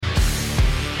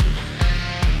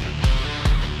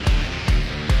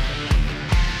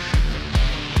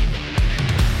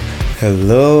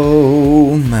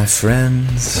Hello, my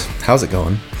friends. How's it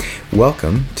going?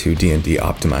 Welcome to D&D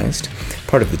Optimized,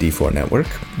 part of the D4 network.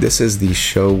 This is the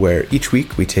show where each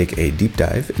week we take a deep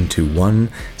dive into one,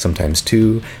 sometimes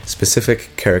two,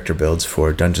 specific character builds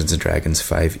for Dungeons & Dragons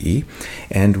 5e,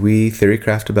 and we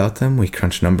theorycraft about them, we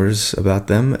crunch numbers about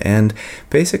them, and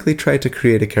basically try to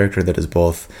create a character that is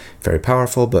both very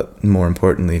powerful, but more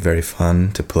importantly, very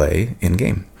fun to play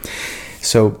in-game.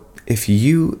 So, if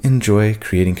you enjoy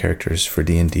creating characters for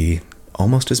D&D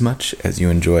almost as much as you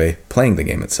enjoy playing the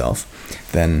game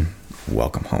itself, then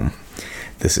welcome home.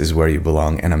 This is where you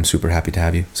belong, and I'm super happy to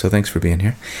have you, so thanks for being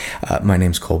here. My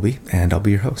name's Colby, and I'll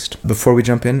be your host. Before we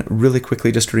jump in, really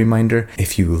quickly, just a reminder,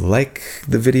 if you like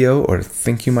the video or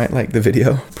think you might like the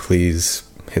video, please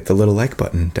hit the little like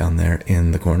button down there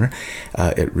in the corner.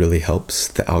 It really helps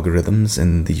the algorithms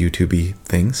and the YouTube-y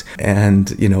things.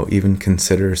 And, even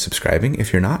consider subscribing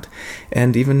if you're not,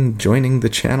 and even joining the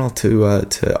channel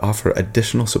to offer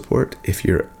additional support if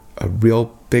you're a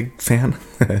real big fan.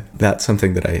 That's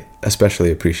something that I especially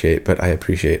appreciate, but I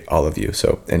appreciate all of you.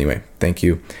 So anyway, thank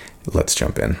you. Let's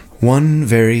jump in. One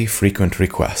very frequent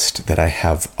request that I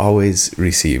have always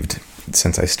received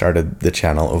since I started the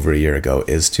channel over a year ago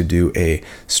is to do a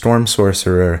Storm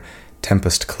Sorcerer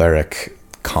Tempest Cleric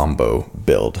combo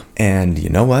build. And you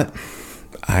know what?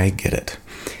 I get it.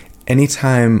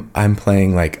 Anytime I'm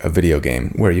playing like a video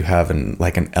game where you have an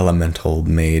elemental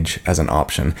mage as an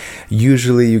option,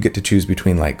 usually you get to choose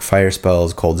between like fire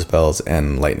spells, cold spells,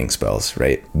 and lightning spells,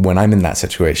 right? When I'm in that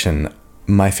situation,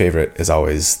 my favorite is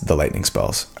always the lightning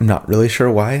spells. I'm not really sure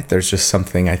why. There's just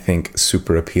something I think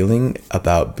super appealing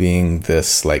about being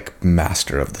this like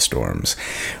master of the storms,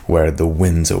 where the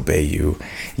winds obey you.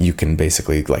 You can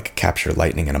basically like capture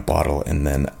lightning in a bottle and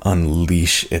then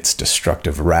unleash its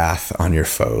destructive wrath on your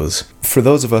foes. For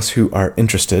those of us who are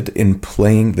interested in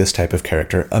playing this type of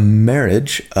character, a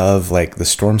marriage of like the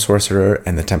Storm Sorcerer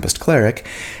and the Tempest Cleric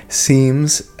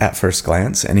seems, at first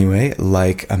glance anyway,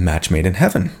 like a match made in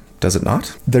heaven. Does it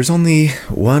not? There's only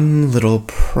one little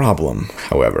problem,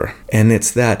 however, and it's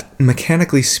that,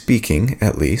 mechanically speaking,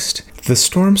 at least, the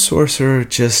Storm Sorcerer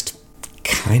just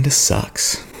kinda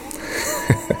sucks.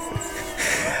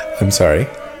 I'm sorry,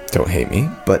 don't hate me,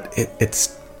 but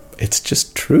it's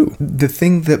just true. The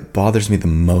thing that bothers me the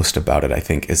most about it, I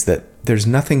think, is that there's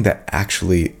nothing that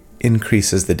actually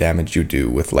increases the damage you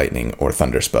do with lightning or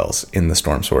thunder spells in the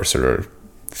Storm Sorcerer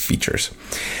features.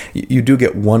 You do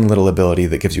get one little ability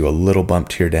that gives you a little bump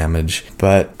to your damage,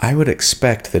 but I would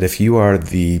expect that if you are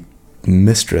the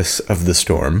mistress of the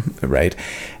storm, right,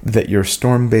 that your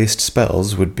storm-based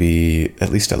spells would be at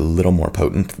least a little more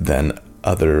potent than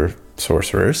other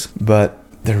sorcerers, but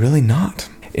they're really not.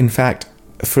 In fact,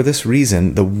 for this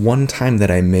reason, the one time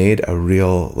that I made a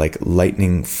real like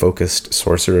lightning-focused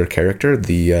sorcerer character,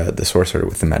 the sorcerer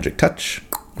with the magic touch,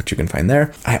 which you can find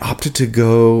there, I opted to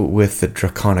go with the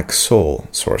Draconic Soul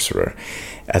Sorcerer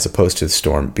as opposed to the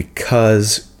Storm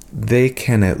because they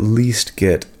can at least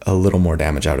get a little more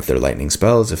damage out of their lightning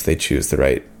spells if they choose the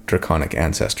right Draconic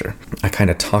Ancestor. I kind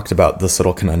of talked about this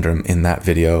little conundrum in that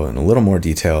video in a little more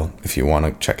detail. If you want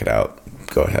to check it out,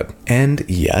 go ahead. And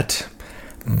yet,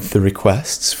 the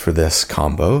requests for this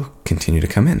combo continue to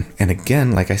come in. And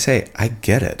again, like I say, I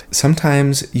get it.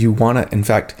 Sometimes you want to, in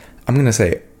fact, I'm going to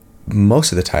say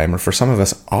most of the time, or for some of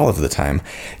us, all of the time,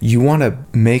 you want to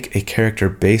make a character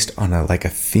based on a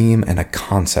theme and a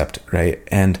concept, right?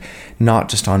 And not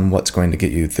just on what's going to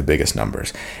get you the biggest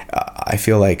numbers. I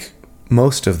feel like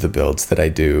most of the builds that I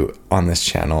do on this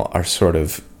channel are sort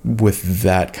of with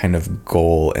that kind of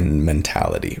goal and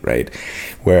mentality, right?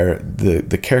 Where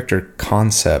the character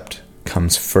concept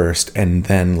comes first, and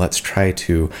then let's try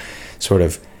to sort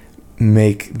of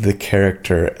make the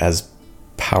character as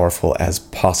powerful as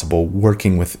possible,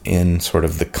 working within sort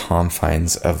of the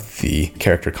confines of the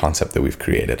character concept that we've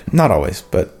created. Not always,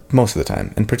 but most of the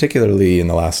time, and particularly in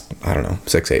the last,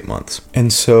 6-8 months.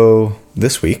 And so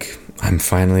this week, I'm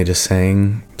finally just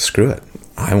saying, screw it.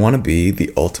 I want to be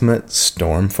the ultimate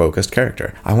storm-focused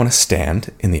character. I want to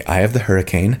stand in the eye of the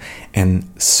hurricane and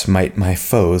smite my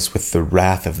foes with the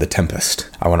wrath of the tempest.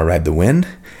 I want to ride the wind,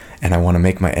 and I want to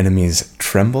make my enemies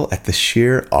tremble at the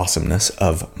sheer awesomeness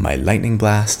of my lightning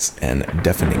blasts and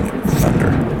deafening thunder.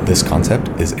 This concept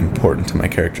is important to my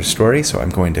character's story, so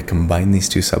I'm going to combine these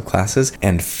two subclasses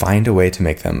and find a way to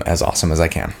make them as awesome as I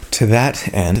can. To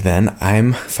that end, then,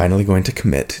 I'm finally going to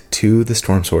commit to the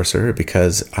Storm Sorcerer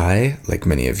because I, like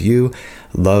many of you,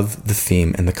 love the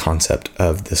theme and the concept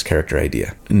of this character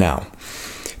idea. Now,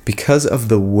 Because of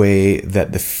the way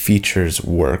that the features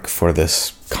work for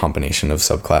this combination of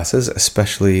subclasses,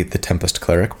 especially the Tempest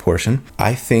Cleric portion,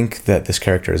 I think that this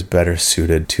character is better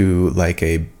suited to like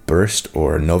a burst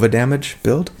or nova damage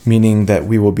build, meaning that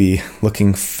we will be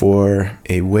looking for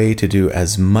a way to do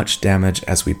as much damage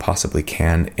as we possibly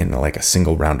can in like a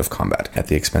single round of combat at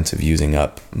the expense of using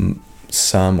up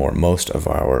some or most of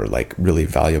our like really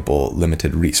valuable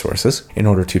limited resources in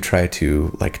order to try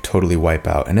to like totally wipe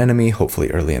out an enemy,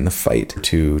 hopefully early in the fight,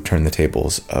 to turn the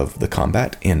tables of the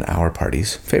combat in our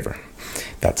party's favor.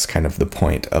 That's kind of the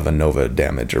point of a nova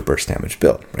damage or burst damage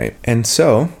build, right? And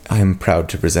so I'm proud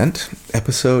to present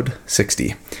episode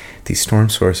 60, the Storm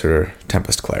Sorcerer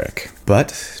Tempest Cleric.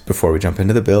 But before we jump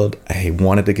into the build, I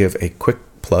wanted to give a quick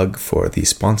plug for the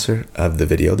sponsor of the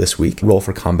video this week, Roll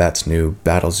for Combat's new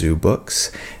Battle Zoo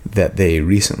books that they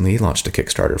recently launched a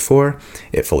Kickstarter for.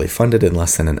 It fully funded in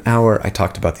less than an hour. I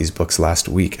talked about these books last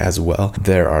week as well.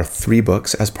 There are 3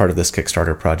 books as part of this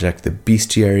Kickstarter project: the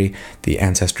Bestiary, the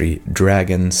Ancestry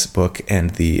Dragons book,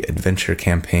 and the adventure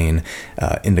campaign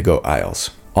Indigo Isles.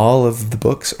 All of the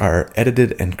books are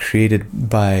edited and created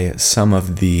by some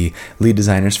of the lead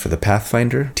designers for the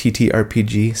Pathfinder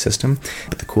TTRPG system.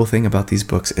 But the cool thing about these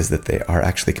books is that they are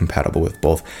actually compatible with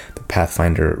both the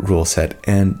Pathfinder rule set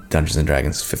and Dungeons &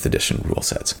 Dragons 5th edition rule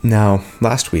sets. Now,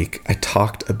 last week, I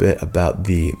talked a bit about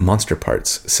the monster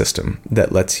parts system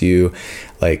that lets you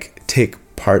like take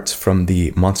parts from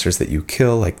the monsters that you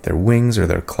kill, like their wings or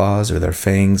their claws or their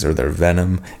fangs or their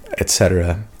venom,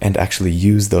 etc., and actually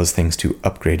use those things to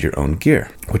upgrade your own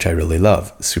gear, which I really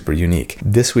love. Super unique.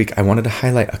 This week, I wanted to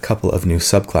highlight a couple of new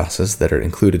subclasses that are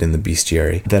included in the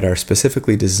Bestiary that are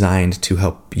specifically designed to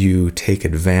help you take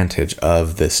advantage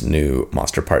of this new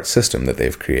monster parts system that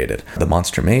they've created. The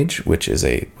Monster Mage, which is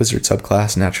a wizard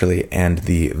subclass naturally, and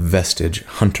the Vestige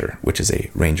Hunter, which is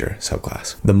a ranger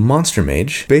subclass. The Monster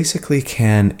Mage basically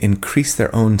can increase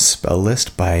their own spell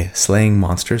list by slaying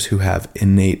monsters who have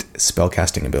innate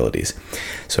spellcasting abilities.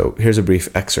 So here's a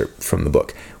brief excerpt from the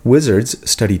book. Wizards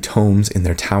study tomes in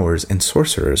their towers, and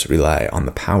sorcerers rely on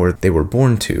the power they were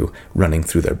born to running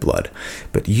through their blood.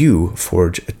 But you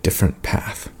forge a different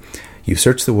path. You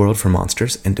search the world for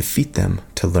monsters and defeat them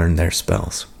to learn their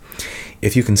spells.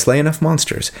 If you can slay enough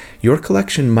monsters, your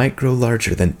collection might grow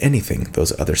larger than anything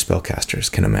those other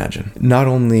spellcasters can imagine. Not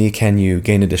only can you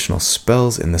gain additional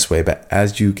spells in this way, but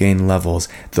as you gain levels,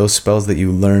 those spells that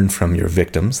you learn from your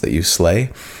victims that you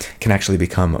slay can actually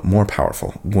become more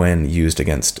powerful when used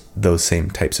against those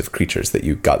same types of creatures that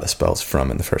you got the spells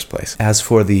from in the first place. As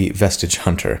for the Vestige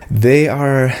Hunter, they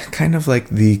are kind of like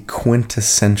the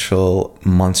quintessential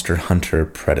monster hunter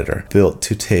predator, built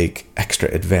to take extra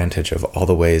advantage of all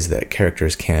the ways that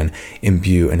characters can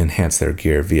imbue and enhance their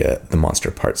gear via the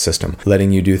monster parts system,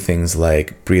 letting you do things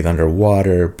like breathe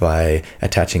underwater by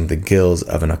attaching the gills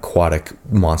of an aquatic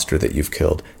monster that you've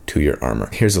killed to your armor.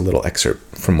 Here's a little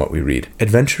excerpt from what we read.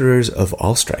 Adventurers of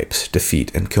all stripes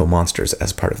defeat and kill monsters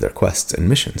as part of their quests and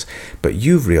missions, but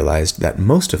you've realized that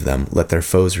most of them let their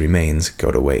foes' remains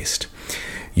go to waste.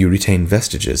 You retain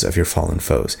vestiges of your fallen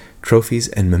foes, trophies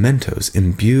and mementos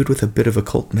imbued with a bit of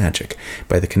occult magic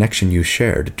by the connection you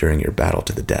shared during your battle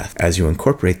to the death. As you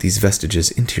incorporate these vestiges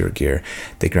into your gear,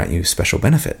 they grant you special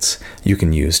benefits you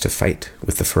can use to fight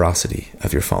with the ferocity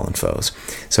of your fallen foes.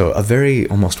 So a very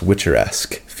almost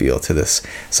Witcher-esque feel to this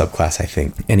subclass, I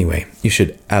think. Anyway, you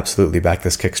should absolutely back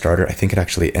this Kickstarter. I think it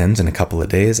actually ends in a couple of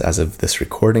days as of this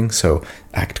recording, so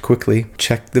act quickly.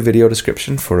 Check the video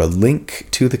description for a link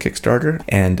to the Kickstarter,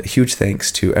 and a huge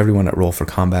thanks to everyone at Roll for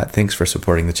Combat. Thanks for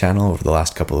supporting the channel over the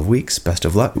last couple of weeks. Best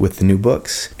of luck with the new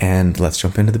books, and let's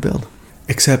jump into the build.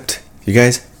 Except, you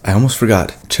guys, I almost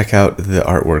forgot. Check out the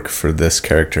artwork for this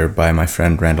character by my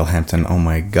friend Randall Hampton. Oh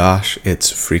my gosh,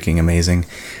 it's freaking amazing.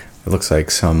 It looks like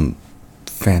some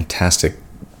fantastic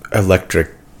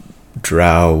electric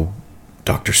drow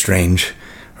Doctor Strange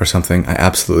or something. I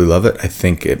absolutely love it. I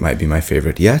think it might be my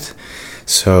favorite yet.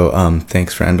 So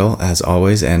thanks, Randall, as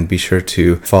always, and be sure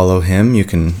to follow him. You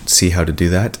can see how to do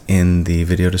that in the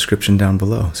video description down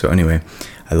below. So anyway,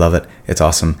 I love it. It's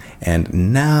awesome. And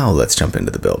now let's jump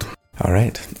into the build. All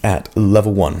right, at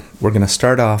level 1, we're going to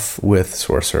start off with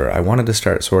Sorcerer. I wanted to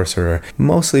start Sorcerer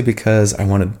mostly because I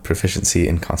wanted proficiency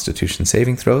in Constitution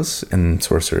saving throws, and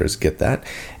Sorcerers get that,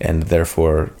 and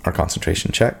therefore our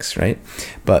concentration checks, right?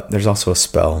 But there's also a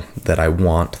spell that I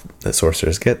want that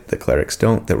Sorcerers get, that Clerics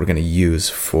don't, that we're going to use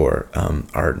for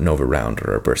our Nova round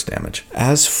or our burst damage.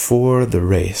 As for the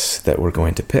race that we're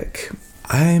going to pick,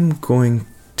 I'm going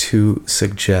to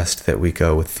suggest that we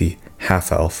go with the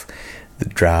Half-Elf. the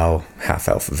Drow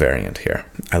half-elf variant here.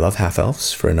 I love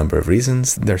half-elves for a number of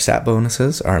reasons. Their stat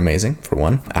bonuses are amazing, for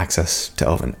one. Access to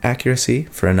elven accuracy,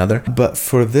 for another. But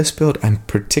for this build, I'm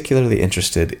particularly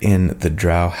interested in the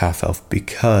Drow half-elf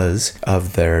because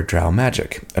of their Drow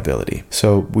magic ability.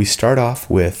 So we start off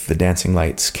with the Dancing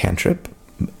Lights cantrip,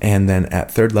 and then at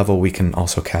 3rd level we can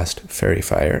also cast Fairy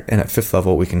Fire, and at 5th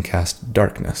level we can cast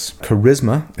Darkness.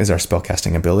 Charisma is our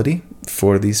spellcasting ability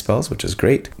for these spells, which is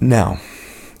great. Now,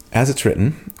 as it's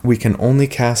written, we can only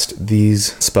cast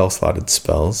these spell-slotted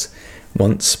spells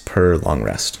once per long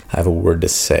rest. I have a word to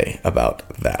say about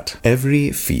that.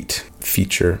 Every feat,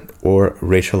 feature, or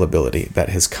racial ability that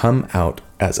has come out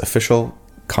as official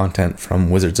content from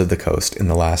Wizards of the Coast in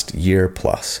the last year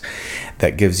plus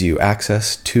that gives you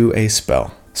access to a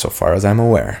spell, so far as I'm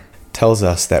aware, tells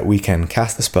us that we can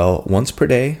cast the spell once per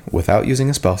day without using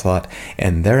a spell slot,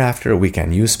 and thereafter we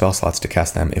can use spell slots to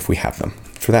cast them if we have them.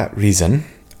 For that reason,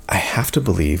 I have to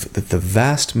believe that the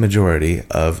vast majority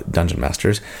of dungeon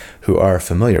masters who are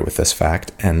familiar with this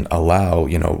fact and allow,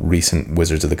 recent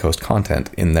Wizards of the Coast content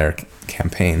in their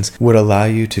campaigns would allow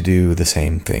you to do the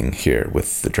same thing here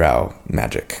with the Drow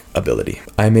magic ability.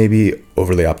 I may be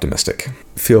overly optimistic.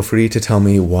 Feel free to tell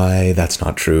me why that's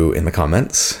not true in the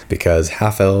comments, because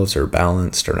half-elves are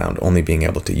balanced around only being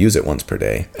able to use it once per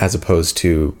day, as opposed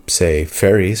to, say,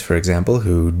 fairies, for example,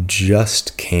 who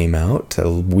just came out a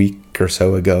week or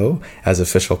so ago as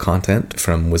official content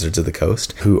from Wizards of the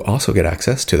Coast, who also get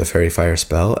access to the Fairy Fire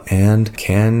spell and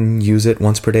can use it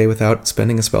once per day without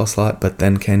spending a spell slot, but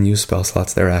then can use spell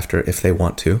slots thereafter if they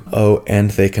want to. Oh,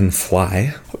 and they can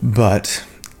fly. But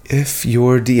if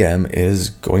your DM is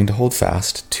going to hold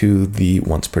fast to the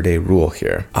once per day rule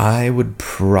here, I would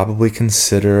probably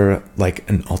consider like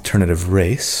an alternative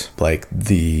race, like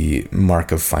the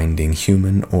Mark of Finding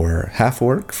Human or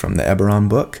Half-Orc from the Eberron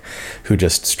book, who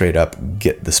just straight up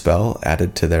get the spell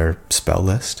added to their spell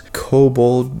list.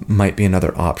 Kobold might be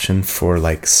another option for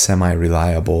like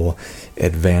semi-reliable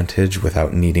advantage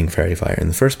without needing Fairy Fire in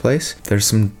the first place. There's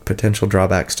some potential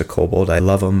drawbacks to Kobold. I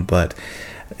love them, but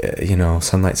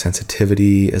sunlight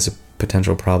sensitivity is a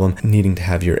potential problem. Needing to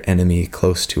have your enemy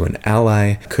close to an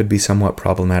ally could be somewhat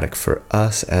problematic for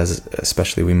us, as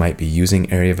especially we might be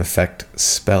using area of effect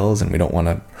spells and we don't want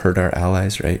to hurt our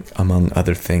allies, right? Among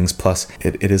other things. Plus,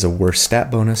 it is a worse stat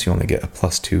bonus. You only get a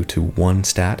 +2 to 1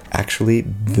 stat. Actually,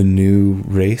 the new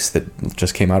race that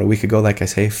just came out a week ago, like I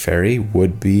say, Fairy,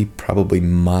 would be probably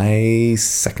my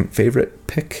second favorite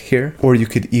pick here. Or you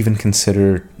could even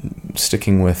consider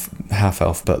sticking with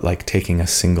half-elf, but like taking a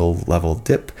single level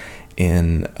dip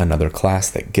in another class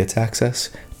that gets access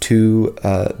to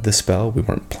the spell. We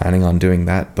weren't planning on doing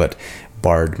that, but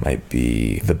Bard might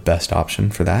be the best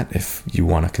option for that if you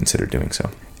want to consider doing so.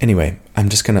 Anyway, I'm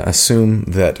just going to assume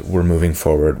that we're moving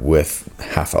forward with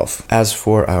half-elf. As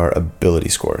for our ability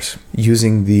scores,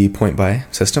 using the point-buy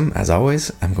system, as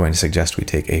always, I'm going to suggest we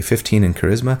take a 15 in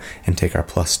charisma and take our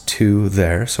 +2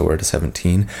 there, so we're to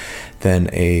 17.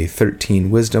 Then a 13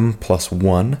 wisdom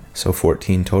 +1, so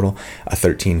 14 total. A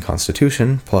 13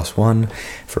 constitution +1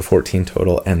 for 14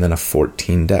 total, and then a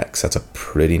 14 dex. That's a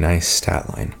pretty nice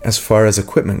stat line. As far as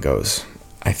equipment goes,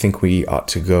 I think we ought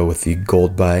to go with the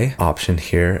gold buy option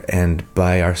here and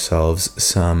buy ourselves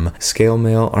some scale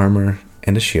mail armor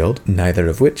and a shield, neither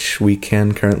of which we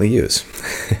can currently use.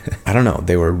 I don't know,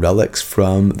 they were relics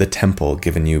from the temple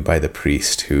given you by the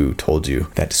priest who told you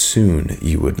that soon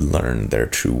you would learn their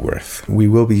true worth. We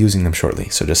will be using them shortly,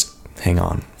 so just hang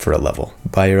on for a level.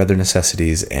 Buy your other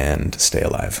necessities and stay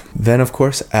alive. Then, of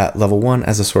course, at level 1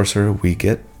 as a sorcerer, we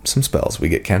get some spells. We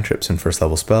get cantrips and first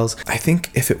level spells. I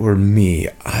think if it were me,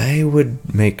 I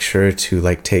would make sure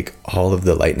to take all of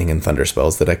the lightning and thunder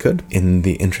spells that I could in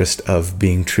the interest of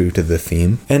being true to the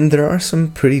theme. And there are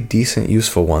some pretty decent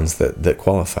useful ones that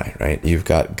qualify, right? You've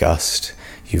got Gust,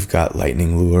 you've got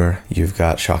Lightning Lure, you've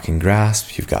got Shocking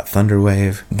Grasp, you've got Thunder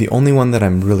Wave. The only one that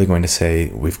I'm really going to say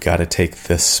we've got to take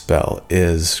this spell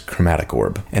is Chromatic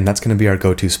Orb. And that's going to be our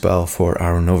go-to spell for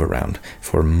our Nova round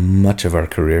for much of our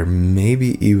career,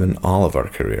 maybe even all of our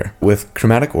career. With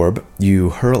Chromatic Orb, you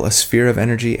hurl a sphere of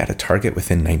energy at a target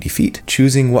within 90 feet,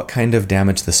 choosing what kind of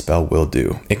damage the spell will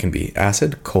do. It can be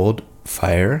acid, cold,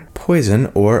 fire,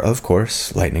 poison, or, of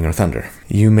course, lightning or thunder.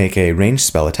 You make a ranged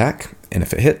spell attack, and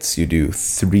if it hits, you do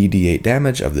 3d8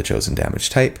 damage of the chosen damage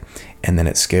type, and then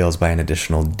it scales by an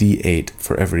additional d8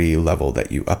 for every level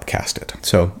that you upcast it.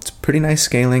 So it's pretty nice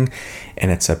scaling,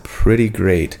 and it's a pretty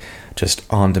great just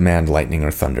on-demand lightning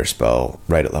or thunder spell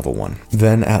right at level 1.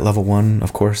 Then at level 1,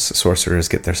 of course, sorcerers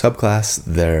get their subclass,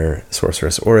 their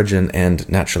sorceress origin, and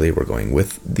naturally we're going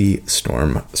with the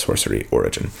storm sorcery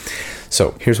origin.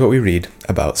 So here's what we read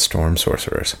about storm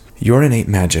sorcerers. Your innate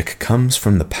magic comes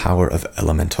from the power of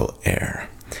elemental air.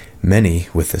 Many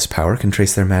with this power can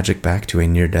trace their magic back to a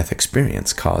near-death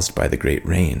experience caused by the great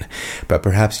rain, but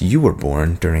perhaps you were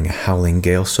born during a howling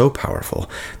gale so powerful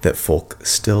that folk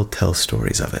still tell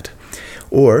stories of it.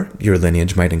 Or your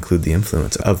lineage might include the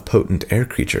influence of potent air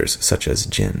creatures such as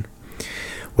Jinn.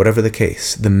 Whatever the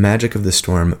case, the magic of the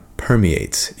storm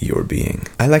permeates your being.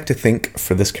 I like to think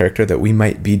for this character that we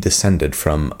might be descended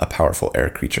from a powerful air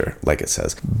creature, like it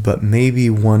says, but maybe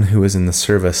one who is in the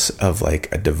service of like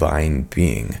a divine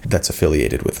being that's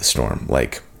affiliated with the storm,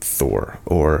 like Thor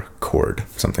or Kord,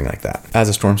 something like that. As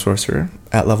a storm sorcerer,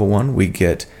 at level 1, we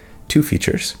get 2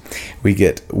 features. We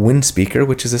get Wind Speaker,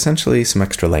 which is essentially some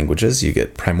extra languages. You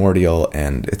get Primordial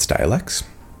and its dialects.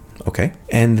 Okay.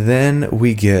 And then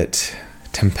we get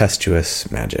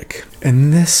Tempestuous Magic.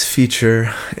 And this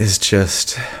feature is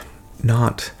just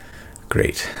not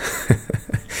great.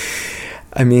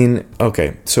 I mean,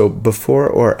 okay, so before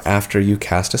or after you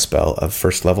cast a spell of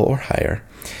first level or higher,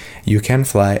 you can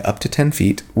fly up to 10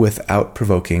 feet without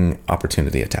provoking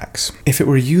opportunity attacks. If it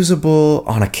were usable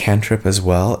on a cantrip as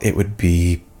well, it would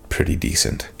be pretty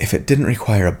decent. If it didn't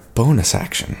require a bonus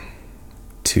action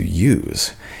to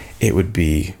use, it would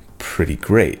be pretty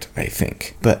great, I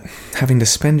think. But having to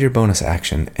spend your bonus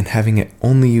action and having it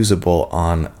only usable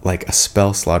on like a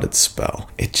spell-slotted spell,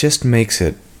 it just makes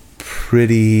it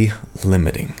pretty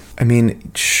limiting. I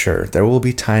mean, sure, there will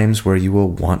be times where you will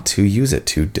want to use it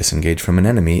to disengage from an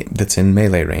enemy that's in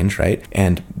melee range, right?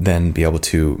 And then be able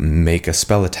to make a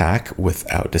spell attack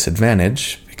without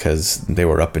disadvantage because they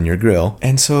were up in your grill.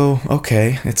 And so,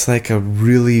 okay, it's like a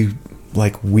really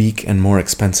like weak and more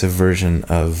expensive version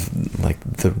of like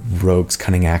the rogue's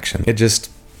cunning action. It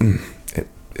just, it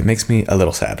makes me a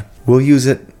little sad. We'll use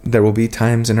it. There will be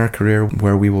times in our career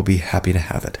where we will be happy to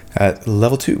have it. At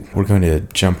level 2, we're going to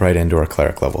jump right into our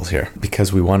cleric levels here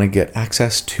because we want to get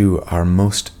access to our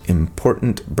most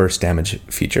important burst damage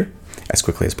feature as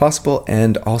quickly as possible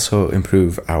and also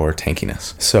improve our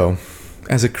tankiness. So,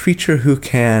 as a creature who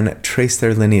can trace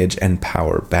their lineage and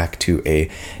power back to a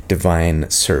divine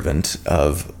servant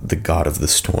of the god of the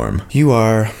storm, you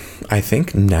are, I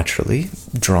think, naturally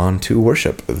drawn to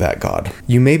worship that god.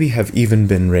 You maybe have even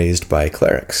been raised by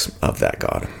clerics of that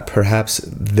god. Perhaps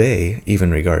they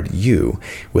even regard you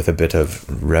with a bit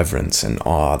of reverence and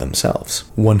awe themselves,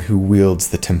 one who wields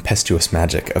the tempestuous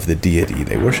magic of the deity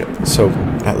they worship. So,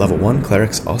 at level 1,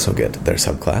 clerics also get their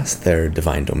subclass, their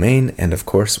divine domain, and of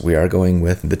course we are going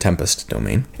with the Tempest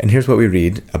domain. And here's what we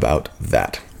read about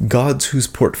that. Gods whose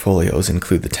portfolios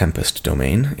include the Tempest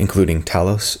domain, including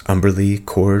Talos, Umberlee,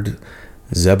 Kord,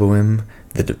 Zeboim,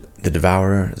 the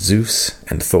Devourer, Zeus,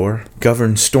 and Thor,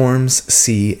 govern storms,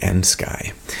 sea, and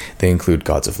sky. They include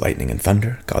gods of lightning and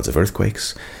thunder, gods of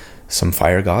earthquakes, some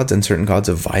fire gods, and certain gods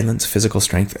of violence, physical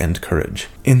strength, and courage.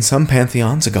 In some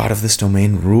pantheons, a god of this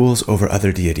domain rules over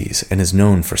other deities and is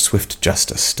known for swift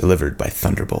justice delivered by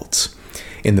thunderbolts.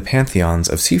 In the pantheons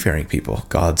of seafaring people,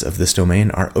 gods of this domain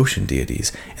are ocean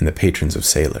deities and the patrons of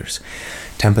sailors.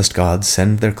 Tempest gods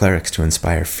send their clerics to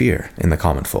inspire fear in the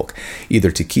common folk,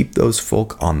 either to keep those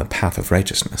folk on the path of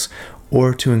righteousness,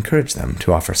 or to encourage them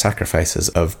to offer sacrifices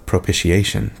of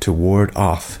propitiation to ward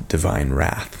off divine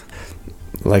wrath.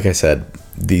 Like I said,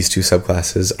 these 2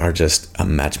 subclasses are just a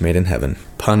match made in heaven.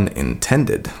 Pun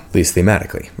intended, at least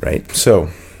thematically, right? So,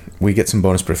 we get some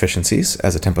bonus proficiencies.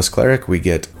 As a Tempest Cleric, we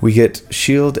get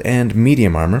shield and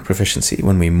medium armor proficiency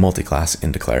when we multiclass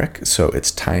into Cleric, so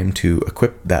it's time to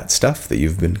equip that stuff that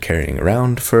you've been carrying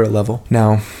around for a level.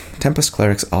 Now, Tempest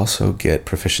Clerics also get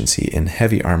proficiency in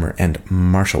heavy armor and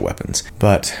martial weapons,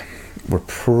 but we're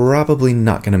probably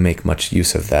not going to make much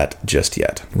use of that just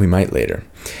yet. We might later.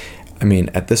 I mean,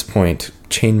 at this point,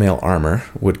 chainmail armor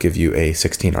would give you a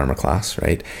 16 armor class,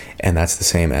 right? And that's the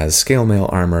same as scale mail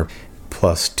armor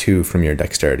plus 2 from your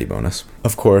dexterity bonus.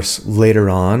 Of course, later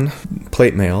on,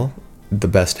 plate mail, the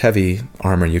best heavy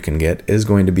armor you can get, is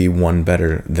going to be 1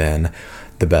 better than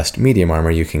the best medium armor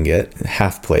you can get,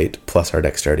 half plate plus our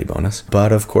dexterity bonus.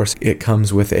 But of course, it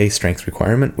comes with a strength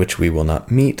requirement, which we will not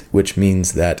meet, which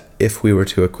means that if we were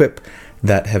to equip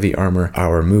that heavy armor,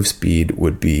 our move speed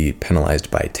would be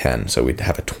penalized by 10, so we'd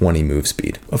have a 20 move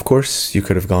speed. Of course, you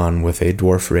could have gone with a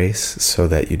dwarf race so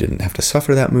that you didn't have to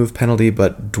suffer that move penalty,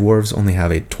 but dwarves only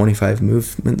have a 25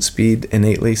 movement speed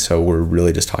innately, so we're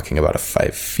really just talking about a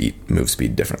 5 feet move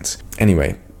speed difference.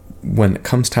 Anyway, when it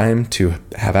comes time to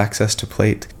have access to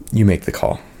plate, you make the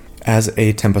call. As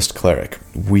a Tempest Cleric,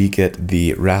 we get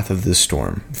the Wrath of the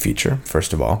Storm feature,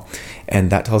 first of all,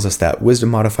 and that tells us that Wisdom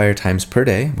modifier times per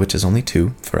day, which is only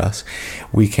 2 for us,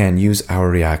 we can use our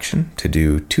reaction to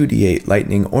do 2d8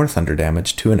 lightning or thunder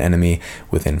damage to an enemy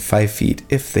within 5 feet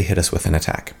if they hit us with an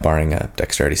attack, barring a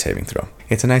dexterity saving throw.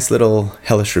 It's a nice little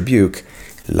Hellish Rebuke,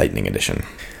 Lightning Edition.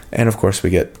 And of course we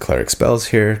get cleric spells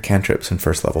here, cantrips and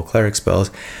first level cleric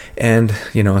spells. And,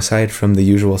 aside from the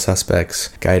usual suspects,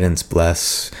 guidance,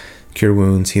 bless, cure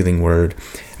wounds, healing word,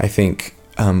 I think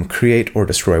create or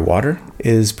destroy water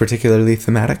is particularly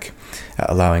thematic,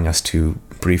 allowing us to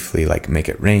briefly make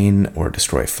it rain or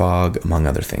destroy fog, among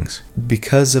other things.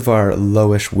 Because of our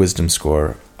lowish wisdom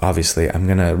score, obviously, I'm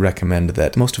going to recommend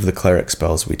that most of the cleric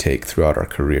spells we take throughout our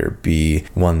career be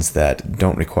ones that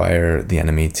don't require the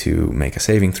enemy to make a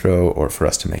saving throw or for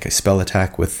us to make a spell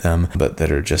attack with them, but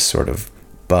that are just sort of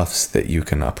buffs that you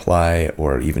can apply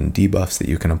or even debuffs that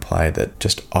you can apply that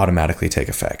just automatically take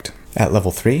effect. At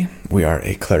level 3, we are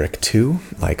a Cleric 2.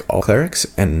 Like all clerics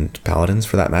and paladins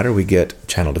for that matter, we get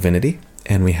Channel Divinity.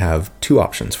 And we have 2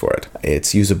 options for it.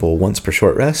 It's usable once per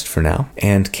short rest for now,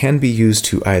 and can be used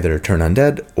to either turn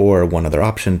undead or one other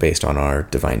option based on our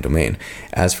divine domain.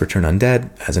 As for turn undead,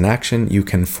 as an action, you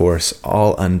can force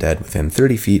all undead within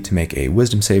 30 feet to make a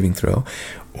wisdom saving throw,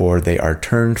 or they are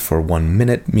turned for 1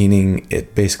 minute, meaning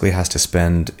it basically has to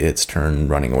spend its turn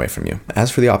running away from you.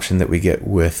 As for the option that we get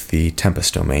with the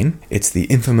Tempest domain, it's the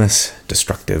infamous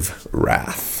Destructive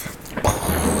Wrath.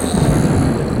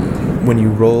 When you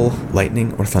roll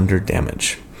lightning or thunder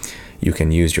damage, you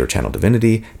can use your Channel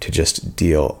Divinity to just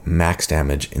deal max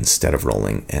damage instead of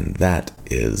rolling, and that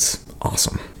is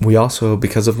awesome. We also,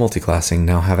 because of multiclassing,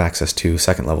 now have access to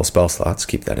second level spell slots.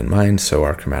 Keep that in mind, so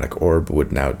our Chromatic Orb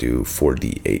would now do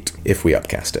 4d8 if we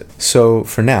upcast it. So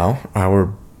for now, our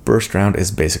burst round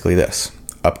is basically this.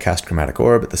 Upcast Chromatic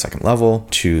Orb at the second level,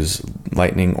 choose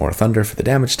Lightning or Thunder for the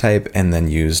damage type, and then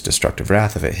use Destructive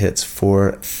Wrath if it hits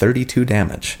for 32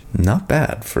 damage. Not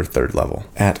bad for 3rd level.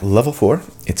 At level 4,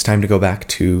 it's time to go back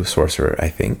to Sorcerer, I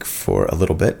think, for a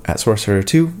little bit. At Sorcerer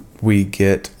 2, we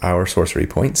get our sorcery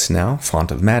points now, Font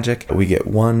of Magic. We get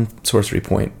 1 sorcery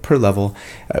point per level,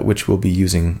 which we'll be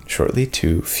using shortly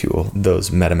to fuel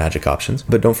those meta magic options.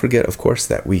 But don't forget, of course,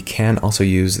 that we can also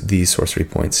use these sorcery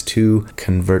points to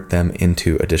convert them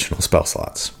into additional spell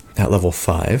slots. At level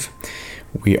 5,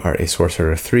 we are a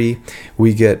Sorcerer 3.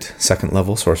 We get 2nd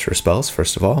level sorcerer spells,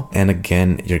 first of all. And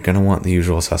again, you're going to want the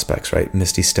usual suspects, right?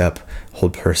 Misty Step,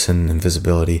 Hold Person,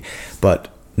 Invisibility.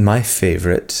 But my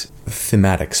favorite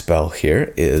thematic spell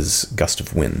here is Gust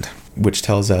of Wind, which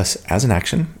tells us, as an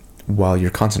action, while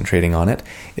you're concentrating on it,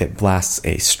 it blasts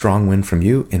a strong wind from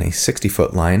you in a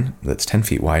 60-foot line that's 10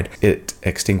 feet wide. It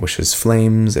extinguishes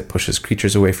flames, it pushes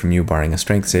creatures away from you, barring a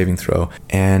strength saving throw,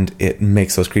 and it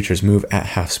makes those creatures move at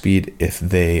half speed if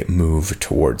they move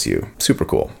towards you. Super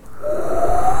cool.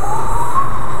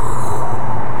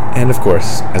 And of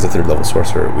course, as a 3rd level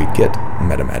sorcerer, we get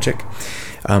meta magic.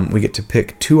 We get to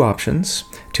pick 2 options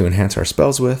to enhance our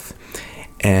spells with,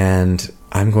 and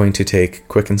I'm going to take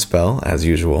Quicken Spell, as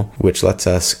usual, which lets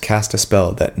us cast a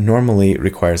spell that normally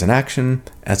requires an action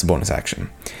as a bonus action.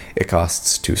 It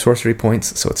costs 2 sorcery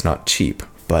points, so it's not cheap,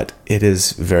 but it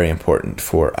is very important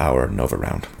for our Nova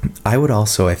round. I would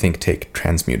also, I think, take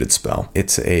Transmuted Spell.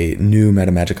 It's a new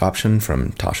meta magic option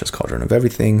from Tasha's Cauldron of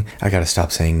Everything. I gotta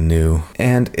stop saying new.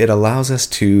 And it allows us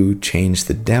to change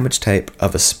the damage type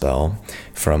of a spell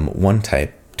from one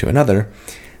type to another,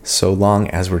 so long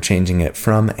as we're changing it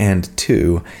from and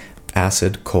to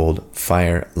acid, cold,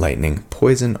 fire, lightning,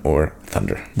 poison, or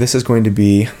thunder. This is going to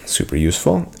be super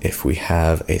useful if we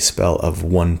have a spell of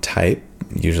one type,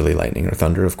 usually lightning or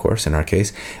thunder, of course, in our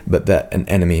case, but that an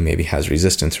enemy maybe has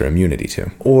resistance or immunity to.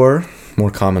 Or,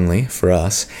 more commonly for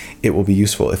us, it will be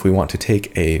useful if we want to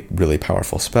take a really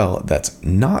powerful spell that's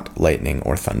not lightning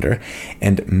or thunder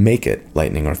and make it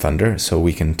lightning or thunder so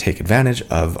we can take advantage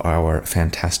of our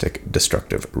fantastic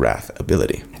Destructive Wrath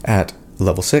ability. At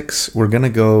level 6, we're going to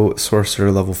go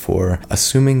Sorcerer level 4.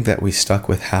 Assuming that we stuck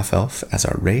with Half-Elf as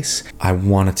our race, I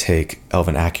want to take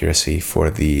Elven Accuracy for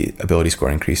the ability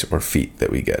score increase or feat that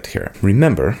we get here.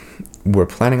 Remember, we're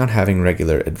planning on having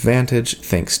regular advantage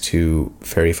thanks to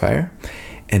Fairy Fire,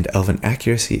 And Elven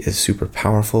Accuracy is super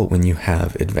powerful when you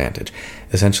have advantage,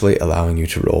 essentially allowing you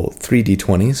to roll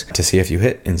 3d20s to see if you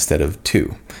hit instead of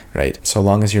 2, right? So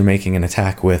long as you're making an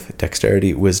attack with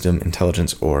Dexterity, Wisdom,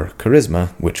 Intelligence, or Charisma,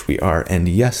 which we are, and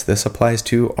yes, this applies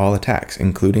to all attacks,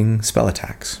 including spell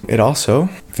attacks. It also,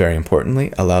 very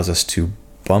importantly, allows us to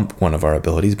bump one of our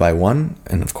abilities by 1,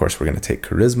 and of course we're going to take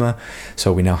Charisma,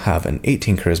 so we now have an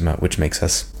 18 Charisma, which makes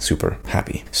us super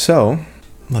happy. So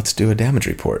let's do a damage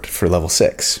report for level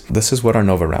 6. This is what our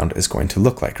Nova round is going to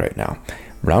look like right now.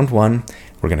 Round 1,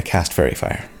 we're going to cast Fairy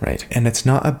Fire, right? And it's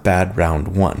not a bad round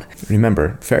 1.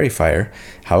 Remember, Fairy Fire,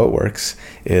 how it works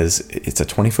is it's a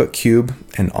 20-foot cube,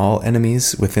 and all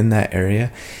enemies within that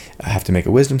area have to make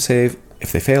a Wisdom save.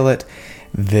 If they fail it,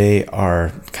 they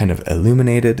are kind of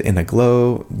illuminated in a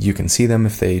glow. You can see them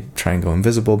if they try and go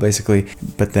invisible, basically.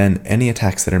 But then any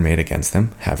attacks that are made against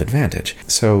them have advantage.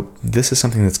 So this is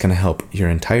something that's going to help your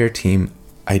entire team,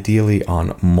 ideally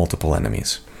on multiple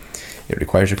enemies. It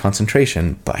requires your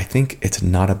concentration, but I think it's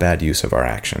not a bad use of our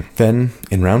action. Then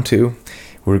in round 2,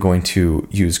 we're going to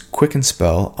use Quicken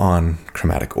Spell on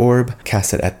Chromatic Orb,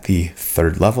 cast it at the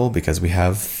 3rd level because we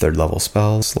have 3rd level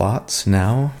spell slots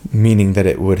now, meaning that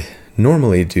it would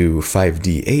normally do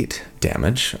 5d8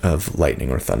 damage of lightning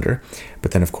or thunder,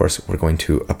 but then of course we're going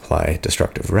to apply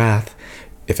Destructive Wrath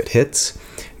if it hits,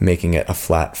 making it a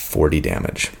flat 40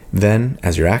 damage. Then,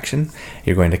 as your action,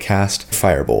 you're going to cast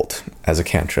Firebolt as a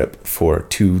cantrip for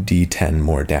 2d10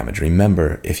 more damage.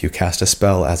 Remember, if you cast a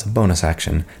spell as a bonus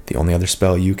action, the only other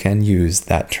spell you can use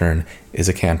that turn is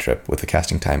a cantrip with a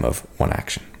casting time of 1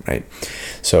 action, right?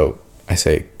 So I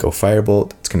say go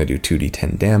Firebolt, it's going to do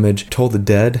 2d10 damage. Toll the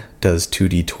Dead does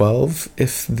 2d12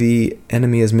 if the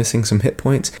enemy is missing some hit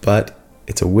points, but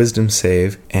it's a Wisdom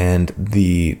save, and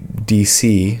the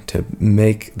DC to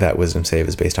make that Wisdom save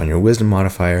is based on your Wisdom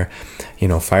modifier.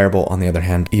 Firebolt, on the other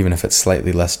hand, even if it's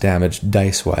slightly less damage,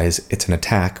 dice-wise, it's an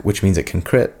attack, which means it can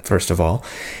crit, first of all.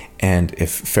 And if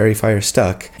Fairy Fire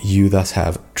stuck, you thus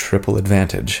have triple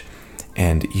advantage,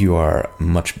 and you are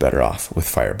much better off with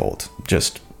Firebolt,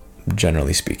 just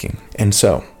generally speaking. And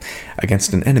so,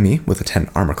 against an enemy with a 10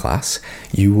 armor class,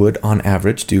 you would, on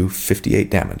average, do 58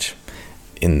 damage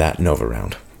in that Nova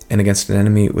round. And against an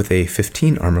enemy with a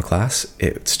 15 armor class,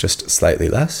 it's just slightly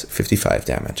less, 55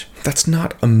 damage. That's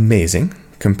not amazing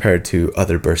compared to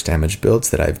other burst damage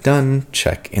builds that I've done.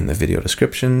 Check in the video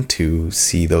description to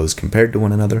see those compared to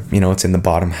one another. It's in the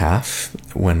bottom half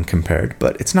when compared,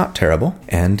 but it's not terrible,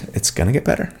 and it's gonna get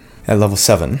better. At level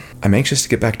 7, I'm anxious to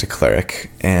get back to Cleric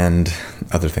and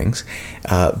other things,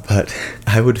 but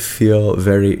I would feel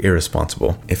very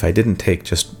irresponsible if I didn't take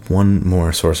just one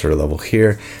more Sorcerer level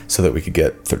here so that we could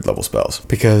get 3rd level spells,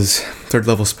 because 3rd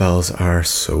level spells are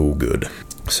so good.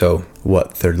 So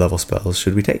what 3rd level spells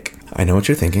should we take? I know what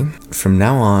you're thinking. From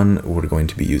now on, we're going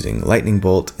to be using Lightning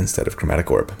Bolt instead of Chromatic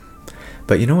Orb.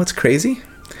 But you know what's crazy?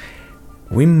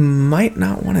 We might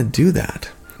not want to do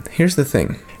that. Here's the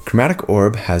thing. Chromatic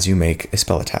Orb has you make a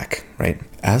spell attack, right?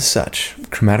 As such,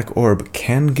 Chromatic Orb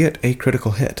can get a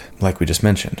critical hit, like we just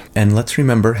mentioned. And let's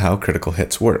remember how critical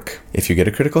hits work. If you get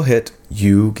a critical hit,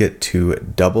 you get to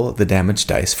double the damage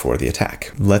dice for the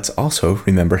attack. Let's also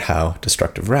remember how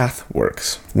Destructive Wrath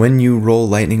works. When you roll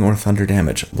lightning or thunder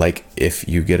damage, like if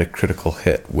you get a critical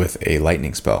hit with a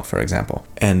lightning spell, for example,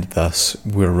 and thus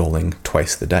we're rolling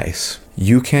twice the dice,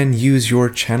 you can use your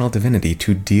Channel Divinity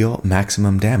to deal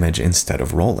maximum damage instead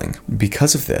of rolling.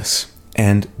 Because of this,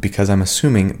 and because I'm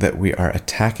assuming that we are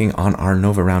attacking on our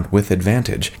Nova round with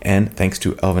advantage, and thanks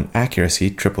to Elven Accuracy,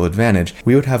 triple advantage,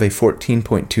 we would have a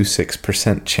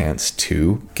 14.26% chance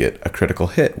to get a critical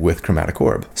hit with Chromatic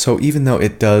Orb. So even though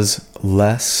it does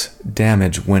less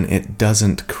damage when it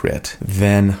doesn't crit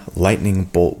than Lightning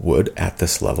Bolt would at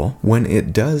this level, when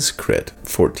it does crit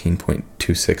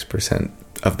 14.26%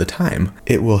 of the time,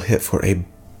 it will hit for a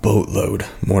boatload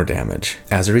more damage.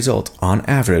 As a result, on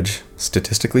average,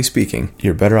 statistically speaking,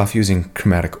 you're better off using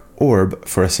Chromatic Orb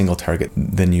for a single target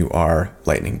than you are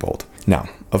Lightning Bolt. Now,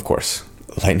 of course,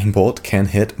 Lightning Bolt can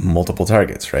hit multiple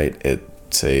targets, right?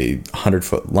 It's a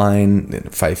 100-foot line,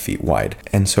 5 feet wide.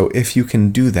 And so if you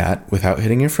can do that without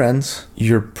hitting your friends,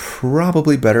 you're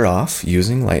probably better off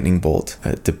using Lightning Bolt,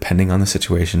 depending on the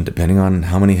situation, depending on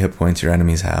how many hit points your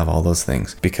enemies have, all those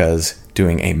things. Because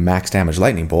doing a max damage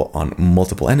Lightning Bolt on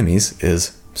multiple enemies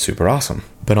is super awesome.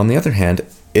 But on the other hand,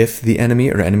 if the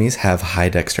enemy or enemies have high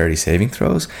dexterity saving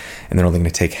throws and they're only going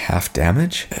to take half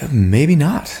damage, maybe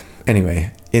not.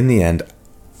 Anyway, in the end,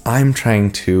 I'm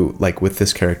trying to, like with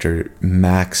this character,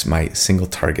 max my single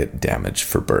target damage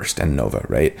for burst and Nova,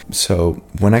 right? So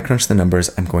when I crunch the numbers,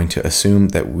 I'm going to assume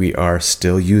that we are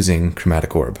still using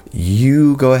Chromatic Orb.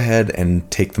 You go ahead and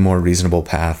take the more reasonable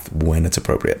path when it's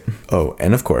appropriate. Oh,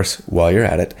 and of course, while you're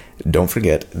at it, don't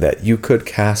forget that you could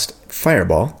cast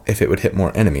Fireball if it would hit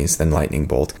more enemies than Lightning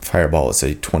Bolt. Fireball is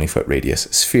a 20-foot radius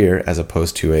sphere as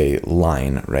opposed to a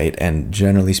line, right? And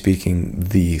generally speaking,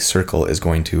 the circle is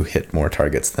going to hit more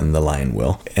targets than the line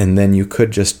will. And then you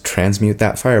could just transmute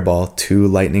that Fireball to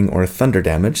lightning or thunder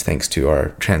damage thanks to our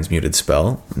transmuted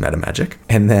spell, Meta Magic.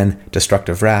 And then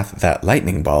Destructive Wrath, that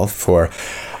lightning ball, for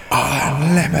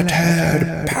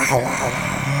unlimited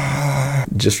power.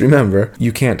 Just remember,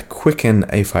 you can't quicken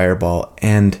a Fireball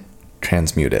and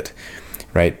transmute it,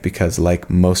 right? Because like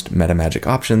most meta magic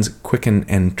options, quicken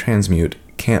and transmute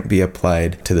can't be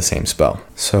applied to the same spell.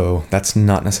 So that's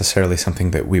not necessarily something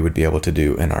that we would be able to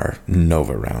do in our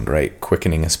Nova round, right?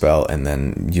 Quickening a spell and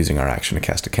then using our action to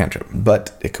cast a cantrip.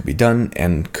 But it could be done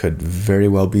and could very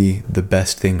well be the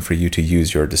best thing for you to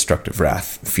use your Destructive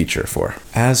Wrath feature for.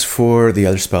 As for the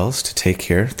other spells to take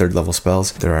here, third level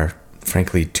spells, there are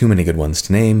frankly too many good ones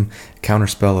to name.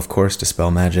 Counterspell, of course, Dispel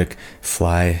Magic,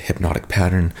 Fly, Hypnotic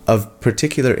Pattern. Of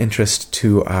particular interest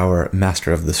to our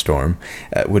Master of the Storm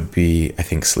would be, I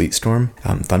think, Sleet Storm,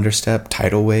 Thunderstep,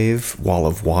 Tidal Wave, Wall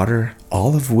of Water,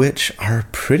 all of which are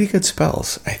pretty good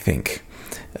spells, I think,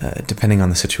 depending on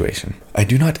the situation. I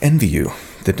do not envy you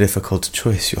the difficult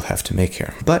choice you'll have to make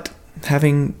here, but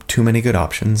having too many good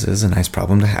options is a nice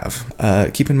problem to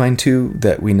have. Keep in mind, too,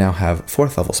 that we now have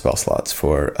 4th level spell slots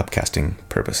for upcasting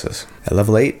purposes. At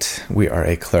level 8, we are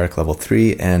a Cleric level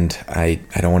 3, and I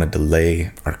don't want to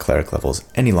delay our Cleric levels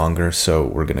any longer, so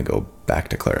we're going to go back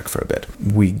to Cleric for a bit.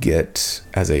 We get,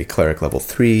 as a Cleric level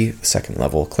 3, 2nd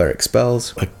level Cleric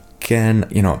spells. Again,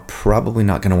 probably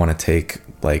not going to want to take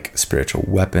like Spiritual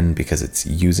Weapon because it's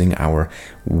using our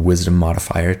Wisdom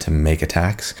modifier to make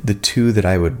attacks. The two that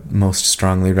I would most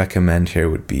strongly recommend here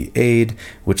would be Aid,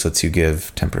 which lets you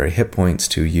give temporary hit points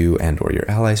to you and or your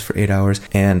allies for 8 hours,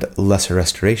 and Lesser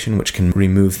Restoration, which can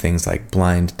remove things like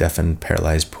blind, deafen,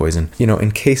 paralyzed, poison.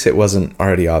 In case it wasn't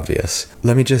already obvious,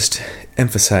 let me just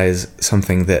emphasize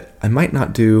something that I might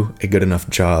not do a good enough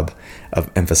job of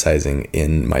emphasizing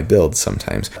in my builds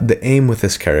sometimes. The aim with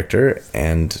this character,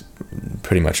 and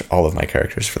pretty much all of my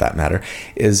characters for that matter,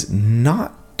 is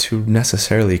not to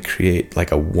necessarily create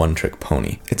like a one-trick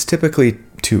pony. It's typically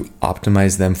to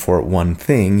optimize them for one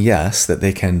thing, yes, that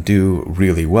they can do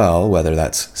really well, whether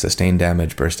that's sustained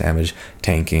damage, burst damage,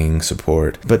 tanking,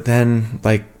 support, but then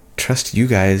trust you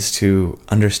guys to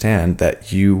understand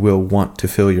that you will want to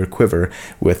fill your quiver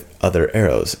with other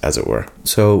arrows, as it were.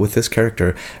 So with this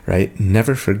character, right,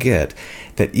 never forget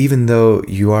that even though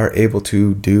you are able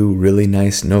to do really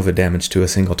nice Nova damage to a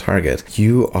single target,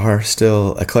 you are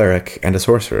still a cleric and a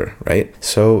sorcerer, right?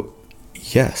 So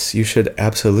yes, you should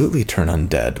absolutely turn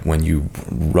undead when you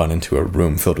run into a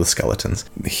room filled with skeletons.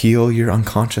 Heal your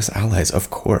unconscious allies,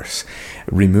 of course.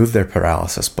 Remove their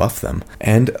paralysis, buff them.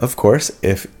 And, of course,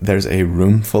 if there's a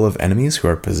room full of enemies who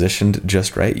are positioned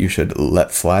just right, you should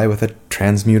let fly with a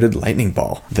transmuted lightning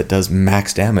ball that does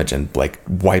max damage and,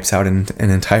 wipes out an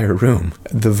entire room.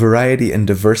 The variety and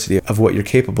diversity of what you're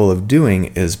capable of doing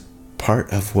is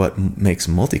part of what makes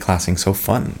multiclassing so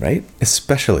fun, right?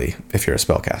 Especially if you're a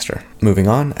spellcaster. Moving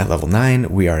on, at level 9,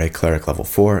 we are a Cleric level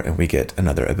 4, and we get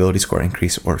another ability score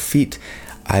increase or feat.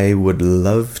 I would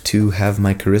love to have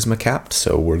my charisma capped,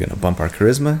 so we're going to bump our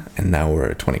charisma, and now we're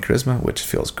at 20 charisma, which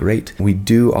feels great. We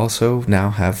do also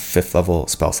now have 5th level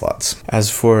spell slots.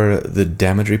 As for the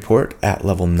damage report at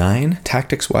level 9,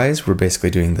 tactics-wise, we're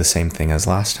basically doing the same thing as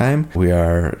last time. We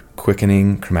are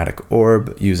quickening Chromatic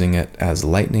Orb, using it as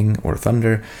lightning or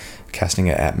thunder, casting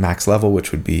it at max level,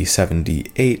 which would be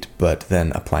 7d8, but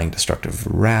then applying Destructive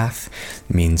Wrath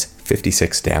means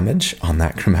 56 damage on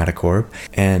that Chromatic Orb,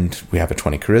 and we have a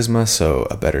 20 charisma, so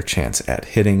a better chance at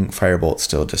hitting. Firebolt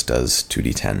still just does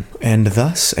 2d10. And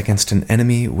thus, against an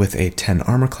enemy with a 10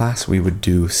 armor class, we would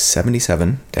do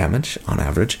 77 damage on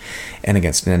average, and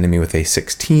against an enemy with a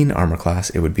 16 armor class,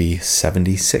 it would be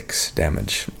 76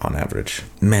 damage on average.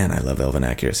 Man, I love Elven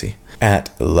accuracy.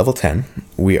 At level 10,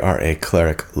 we are a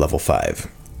Cleric level 5,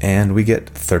 and we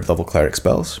get 3rd level Cleric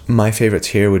spells. My favorites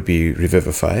here would be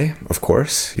Revivify. Of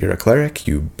course, you're a Cleric,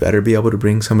 you better be able to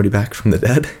bring somebody back from the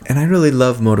dead. And I really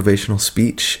love Motivational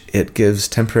Speech. It gives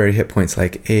temporary hit points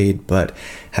like Aid, but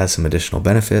has some additional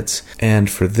benefits. And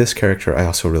for this character, I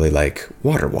also really like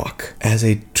Water Walk. As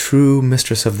a true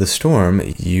Mistress of the Storm,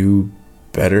 you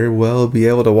better well be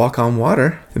able to walk on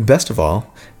water. Best of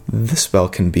all, This spell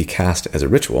can be cast as a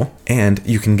ritual, and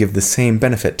you can give the same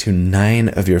benefit to 9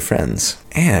 of your friends.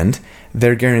 And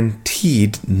they're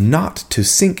guaranteed not to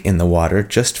sink in the water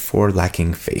just for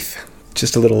lacking faith.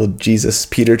 Just a little Jesus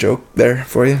Peter joke there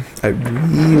for you. I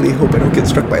really hope I don't get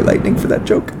struck by lightning for that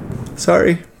joke.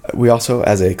 Sorry. We also,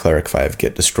 as a Cleric 5,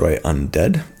 get Destroy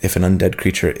Undead. If an undead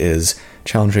creature is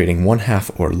challenge rating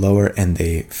 1/2 or lower and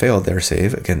they fail their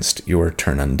save against your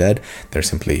turn undead, they're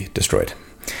simply destroyed.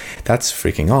 That's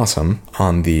freaking awesome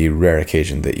on the rare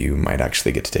occasion that you might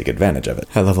actually get to take advantage of it.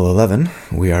 At level 11,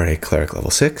 we are a Cleric level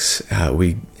 6.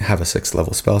 We have a 6th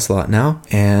level spell slot now,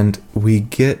 and we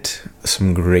get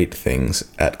some great things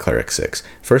at Cleric 6.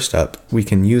 First up, we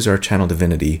can use our Channel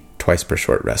Divinity twice per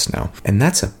short rest now, and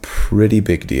that's a pretty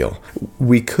big deal.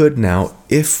 We could now,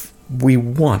 if we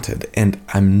wanted, and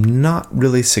I'm not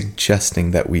really suggesting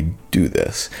that we do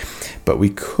this, but we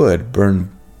could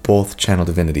burn both Channel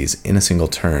Divinities in a single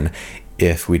turn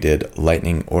if we did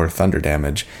lightning or thunder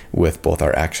damage with both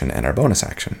our action and our bonus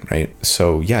action, right?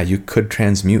 So yeah, you could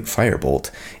transmute Firebolt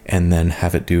and then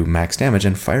have it do max damage,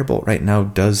 and Firebolt right now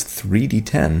does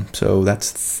 3d10, so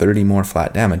that's 30 more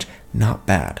flat damage. Not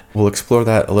bad. We'll explore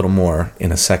that a little more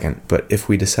in a second, but if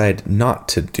we decide not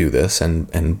to do this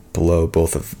and blow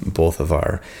both of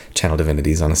our Channel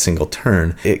Divinities on a single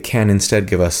turn, it can instead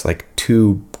give us like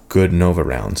 2 good Nova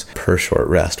rounds per short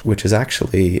rest, which is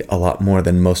actually a lot more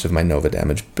than most of my Nova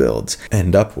damage builds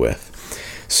end up with.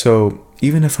 So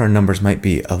even if our numbers might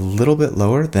be a little bit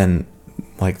lower than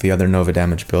like the other Nova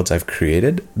damage builds I've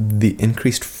created, the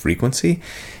increased frequency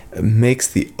makes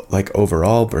the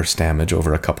overall burst damage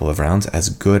over a couple of rounds as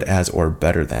good as or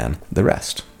better than the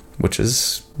rest, which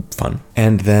is fun.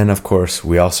 And then of course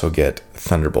we also get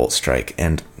Thunderbolt Strike,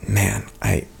 and man,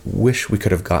 I wish we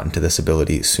could have gotten to this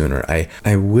ability sooner.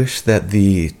 I wish that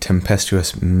the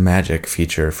Tempestuous Magic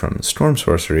feature from Storm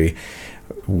Sorcery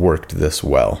worked this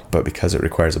well, but because it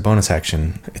requires a bonus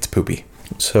action, it's poopy.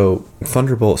 So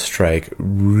Thunderbolt Strike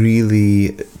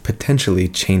really potentially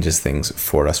changes things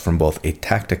for us from both a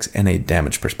tactics and a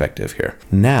damage perspective here.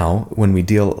 Now, when we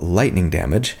deal lightning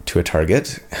damage to a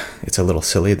target, it's a little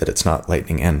silly that it's not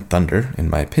lightning and thunder, in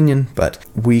my opinion, but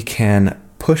we can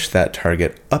push that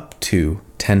target up to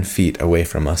 10 feet away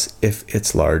from us if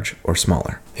it's large or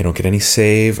smaller. They don't get any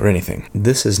save or anything.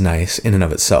 This is nice in and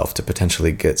of itself to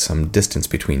potentially get some distance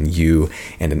between you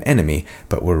and an enemy,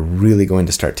 but we're really going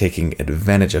to start taking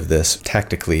advantage of this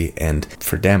tactically and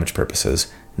for damage purposes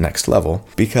next level,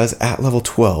 because at level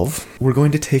 12, we're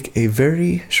going to take a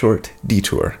very short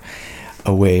detour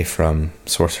away from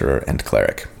Sorcerer and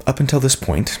Cleric. Up until this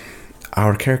point,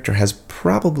 our character has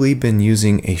probably been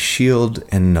using a shield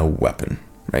and no weapon,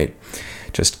 right?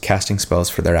 Just casting spells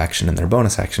for their action and their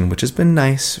bonus action, which has been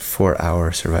nice for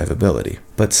our survivability.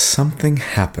 But something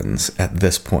happens at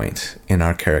this point in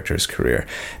our character's career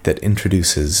that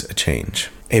introduces a change.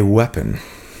 A weapon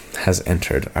has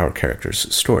entered our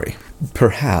character's story.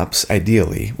 Perhaps,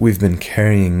 ideally, we've been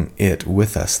carrying it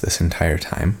with us this entire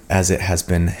time, as it has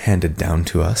been handed down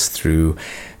to us through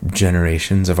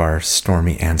generations of our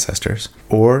stormy ancestors.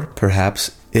 Or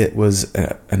perhaps it was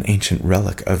an ancient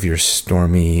relic of your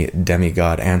stormy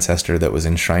demigod ancestor that was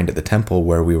enshrined at the temple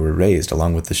where we were raised,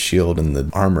 along with the shield and the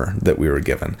armor that we were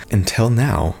given. Until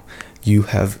now, you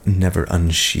have never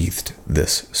unsheathed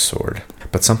this sword.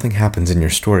 But something happens in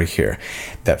your story here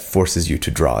that forces you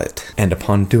to draw it. And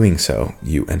upon doing so,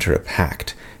 you enter a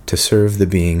pact to serve the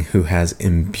being who has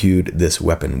imbued this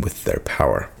weapon with their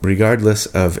power. Regardless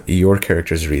of your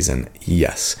character's reason,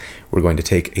 yes, we're going to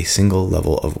take a single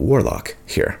level of Warlock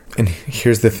here. And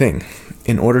here's the thing.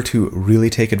 In order to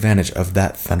really take advantage of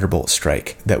that Thunderbolt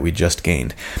Strike that we just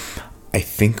gained, I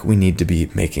think we need to be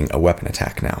making a weapon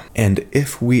attack now. And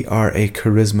if we are a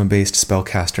charisma-based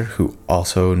spellcaster who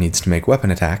also needs to make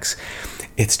weapon attacks,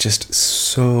 it's just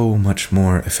so much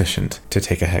more efficient to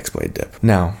take a Hexblade dip.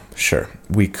 Now, sure,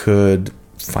 we could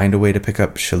find a way to pick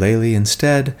up Shillelagh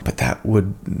instead, but that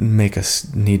would make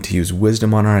us need to use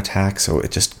Wisdom on our attack, so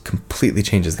it just completely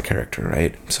changes the character,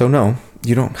 right? So no,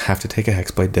 you don't have to take a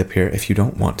Hexblade dip here if you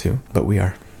don't want to, but we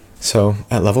are. So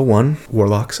at level 1,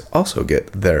 Warlocks also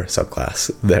get their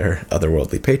subclass, their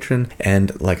otherworldly patron,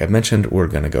 and like I mentioned, we're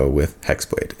going to go with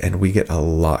Hexblade, and we get a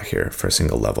lot here for a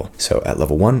single level. So at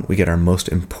level 1, we get our most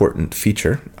important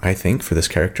feature, I think, for this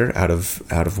character out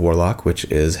of Warlock, which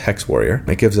is Hex Warrior.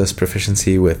 It gives us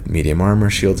proficiency with medium armor,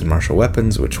 shields, and martial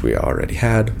weapons, which we already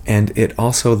had, and it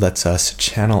also lets us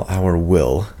channel our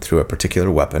will through a particular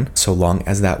weapon, so long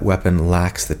as that weapon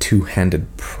lacks the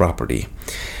two-handed property.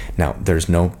 Now, there's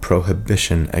no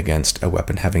prohibition against a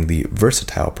weapon having the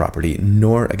versatile property,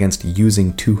 nor against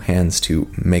using two hands to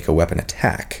make a weapon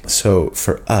attack. So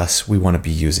for us, we want to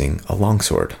be using a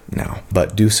longsword now,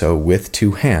 but do so with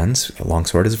two hands. A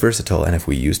longsword is versatile, and if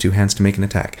we use two hands to make an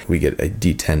attack, we get a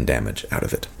d10 damage out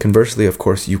of it. Conversely, of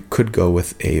course, you could go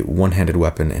with a one-handed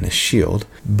weapon and a shield,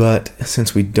 but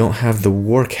since we don't have the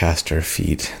Warcaster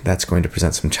feat, that's going to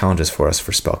present some challenges for us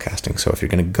for spellcasting. So if you're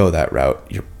going to go that route,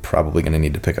 you're probably going to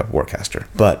need to pick up Warcaster.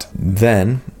 But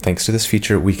then, thanks to this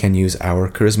feature, we can use our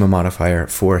charisma modifier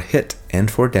for hit and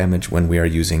for damage when we are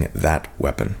using that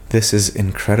weapon. This is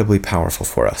incredibly powerful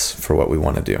for us for what we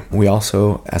want to do. We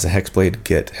also, as a Hexblade,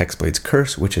 get Hexblade's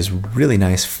Curse, which is really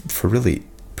nice for really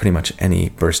pretty much any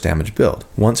burst damage build.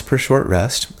 Once per short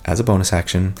rest, as a bonus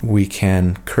action, we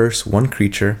can curse one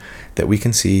creature that we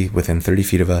can see within 30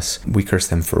 feet of us. We curse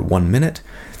them for 1 minute,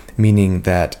 meaning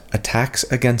that attacks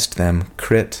against them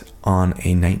crit on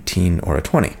a 19 or a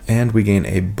 20. And we gain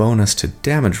a bonus to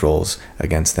damage rolls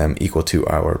against them equal to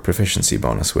our proficiency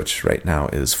bonus, which right now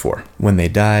is 4. When they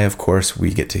die, of course,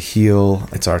 we get to heal.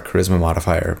 It's our charisma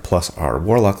modifier plus our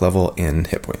warlock level in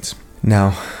hit points.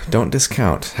 Now, don't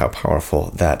discount how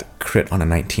powerful that crit on a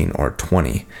 19 or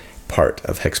 20 part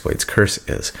of Hexblade's Curse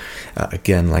is.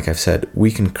 Again, like I've said,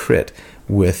 we can crit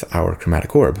with our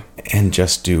Chromatic Orb and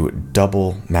just do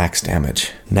double max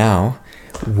damage. Now,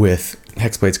 with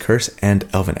Hexblade's Curse and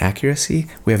Elven Accuracy,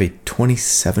 we have a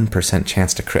 27%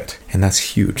 chance to crit, and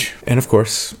that's huge. And of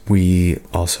course, we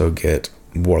also get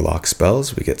warlock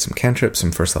spells. We get some cantrips,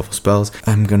 some first level spells.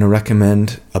 I'm going to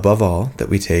recommend, above all, that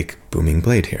we take Booming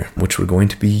Blade here, which we're going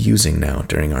to be using now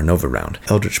during our Nova round.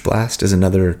 Eldritch Blast is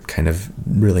another kind of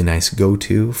really nice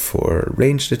go-to for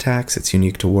ranged attacks. It's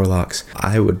unique to warlocks.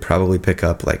 I would probably pick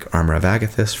up like Armor of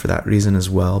Agathis for that reason as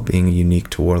well. Being unique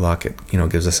to warlock, it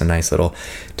gives us a nice little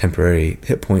temporary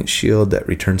hit point shield that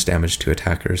returns damage to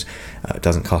attackers. It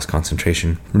doesn't cost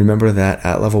concentration. Remember that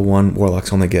at level 1,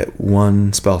 warlocks only get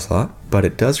 1 spell slot, but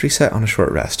it does reset on a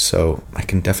short rest, so I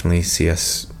can definitely see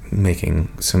us making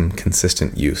some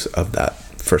consistent use of that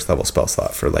first level spell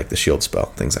slot for like the shield spell,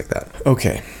 things like that.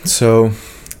 Okay, so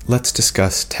let's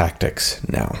discuss tactics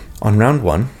now. On round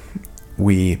 1,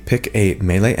 we pick a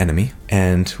melee enemy,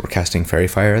 and we're casting Fairy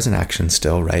Fire as an action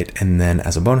still, right? And then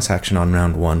as a bonus action on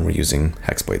round 1, we're using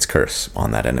Hexblade's Curse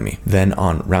on that enemy. Then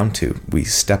on round 2, we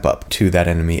step up to that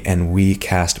enemy and we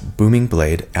cast Booming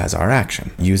Blade as our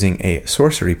action, using a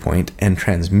sorcery point and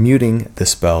transmuting the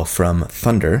spell from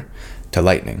Thunder to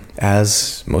Lightning.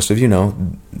 As most of you know,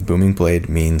 Booming Blade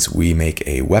means we make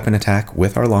a weapon attack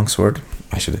with our longsword.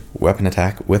 And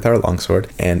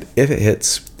if it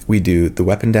hits, we do the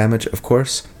weapon damage, of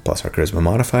course, plus our charisma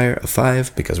modifier of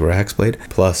 5 because we're a Hexblade,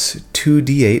 plus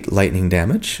 2d8 lightning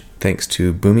damage. Thanks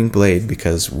to Booming Blade,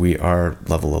 because we are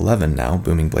level 11 now,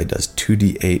 Booming Blade does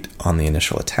 2d8 on the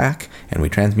initial attack, and we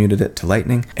transmuted it to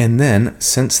lightning. And then,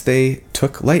 since they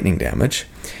took lightning damage,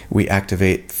 we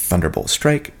activate Thunderbolt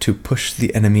Strike to push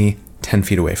the enemy 10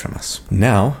 feet away from us.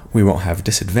 Now, we won't have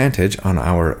disadvantage on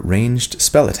our ranged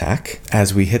spell attack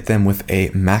as we hit them with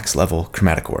a max level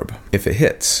Chromatic Orb. If it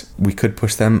hits, we could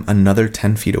push them another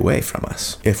 10 feet away from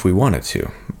us if we wanted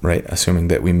to, right? Assuming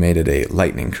that we made it a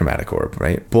lightning Chromatic Orb,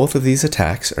 right? Both of these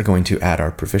attacks are going to add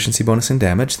our proficiency bonus in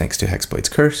damage thanks to Hexblade's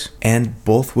Curse, and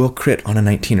both will crit on a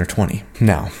 19 or 20.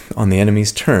 Now, on the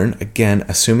enemy's turn, again,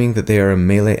 assuming that they are a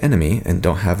melee enemy and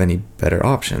don't have any better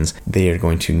options, they are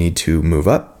going to need to move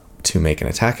up to make an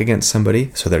attack against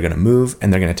somebody, so they're going to move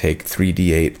and they're going to take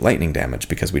 3d8 lightning damage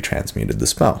because we transmuted the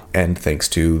spell, and thanks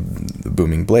to the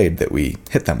Booming Blade that we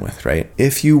hit them with, right?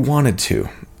 If you wanted to,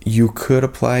 you could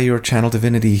apply your Channel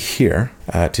Divinity here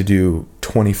to do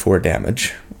 24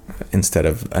 damage instead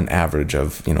of an average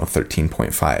of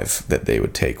 13.5 that they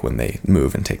would take when they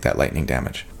move and take that lightning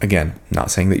damage. Again, not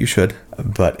saying that you should,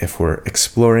 but if we're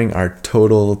exploring our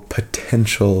total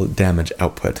potential damage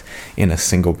output in a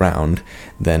single round,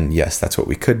 then yes, that's what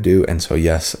we could do. And so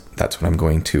yes, that's what I'm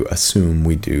going to assume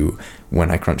we do when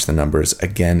I crunch the numbers.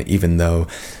 Again, even though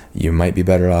you might be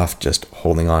better off just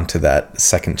holding on to that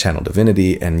second Channel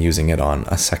Divinity and using it on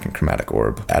a second Chromatic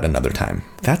Orb at another time.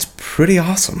 That's pretty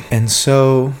awesome. And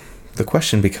so the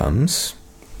question becomes,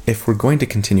 if we're going to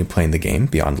continue playing the game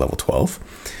beyond level 12,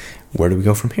 where do we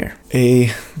go from here?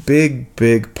 A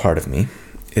big part of me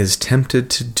is tempted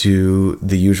to do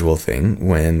the usual thing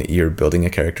when you're building a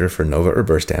character for Nova or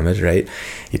burst damage, right?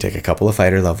 You take a couple of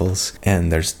fighter levels,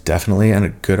 and there's definitely a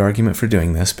good argument for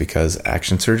doing this because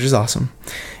Action Surge is awesome.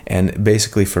 And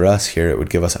basically for us here, it would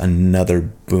give us another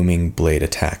Booming Blade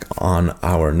attack on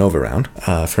our Nova round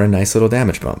for a nice little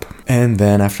damage bump. And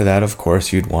then after that, of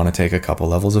course, you'd want to take a couple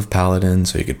levels of Paladin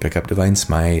so you could pick up Divine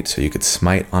Smite, so you could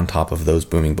smite on top of those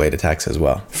Booming Blade attacks as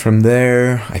well. From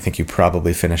there, I think you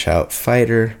probably finish out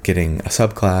Fighter, getting a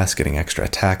subclass, getting extra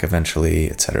attack eventually,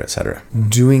 etc., etc.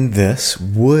 Doing this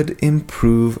would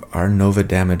improve our Nova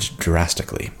damage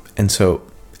drastically. And so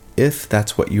if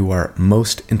that's what you are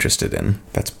most interested in,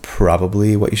 that's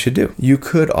probably what you should do. You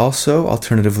could also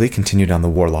alternatively continue down the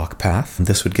Warlock path.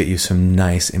 This would get you some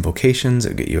nice invocations, it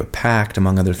would get you a pact,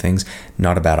 among other things.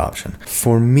 Not a bad option.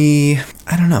 For me,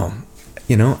 I don't know.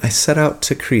 I set out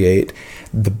to create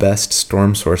the best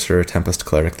Storm Sorcerer Tempest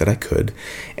Cleric that I could,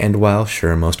 and while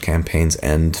sure most campaigns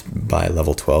end by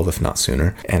level 12 if not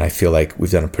sooner, and I feel like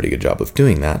we've done a pretty good job of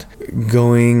doing that,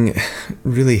 going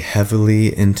really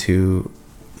heavily into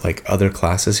other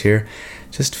classes here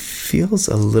just feels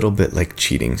a little bit like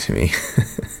cheating to me.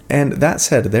 And that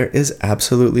said, there is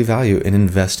absolutely value in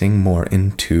investing more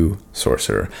into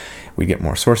Sorcerer. We get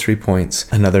more sorcery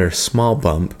points, another small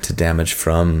bump to damage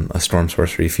from a Storm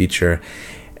Sorcery feature,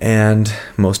 and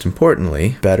most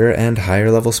importantly, better and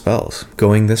higher level spells.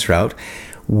 Going this route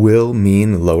will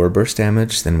mean lower burst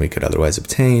damage than we could otherwise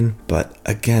obtain, but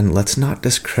again, let's not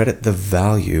discredit the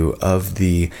value of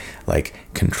the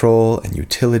control and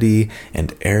utility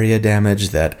and area damage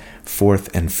that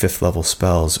 4th and 5th level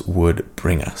spells would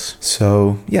bring us.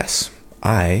 So yes,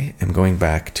 I am going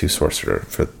back to Sorcerer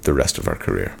for the rest of our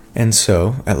career. And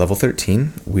so, at level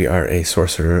 13, we are a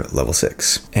Sorcerer level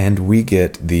 6, and we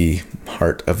get the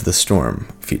Heart of the Storm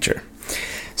feature.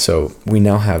 So, we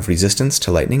now have resistance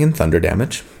to lightning and thunder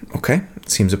damage. Okay,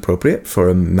 seems appropriate for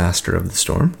a Master of the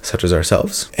Storm, such as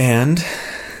ourselves. And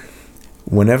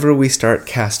whenever we start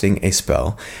casting a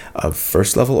spell of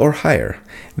 1st level or higher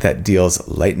that deals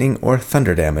lightning or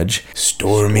thunder damage,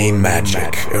 stormy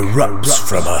magic erupts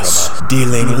from us,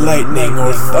 dealing lightning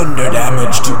or thunder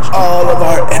damage to all of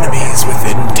our enemies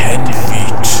within 10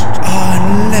 feet.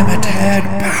 Unlimited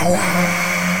power.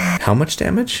 How much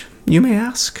damage, you may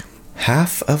ask?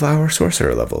 Half of our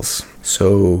sorcerer levels.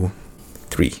 So,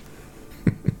 3.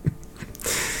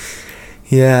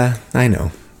 Yeah, I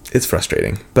know. It's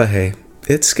frustrating. But hey,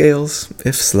 it scales,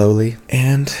 if slowly,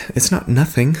 and it's not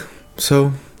nothing,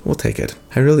 so we'll take it.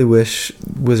 I really wish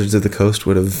Wizards of the Coast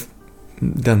would have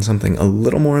done something a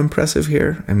little more impressive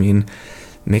here. I mean,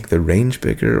 make the range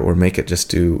bigger or make it just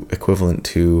do equivalent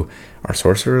to our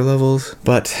sorcerer levels,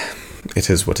 but it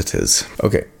is what it is.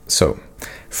 Okay, so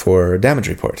for damage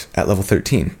report at level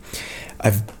 13,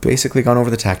 I've basically gone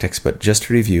over the tactics, but just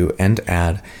to review and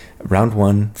add, round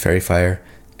 1, Fairy Fire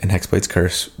and Hexblade's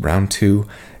Curse. Round 2,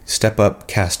 step up,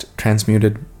 cast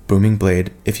Transmuted Booming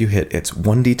Blade. If you hit, it's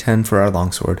 1d10 for our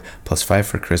longsword, plus 5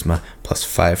 for charisma, plus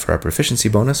 5 for our proficiency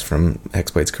bonus from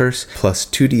Hexblade's Curse, plus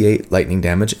 2d8 lightning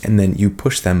damage, and then you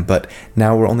push them, but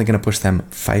now we're only going to push them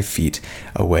 5 feet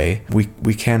away.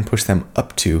 We can push them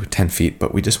up to 10 feet,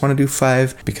 but we just want to do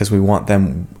 5 because we want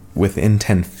them within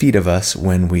 10 feet of us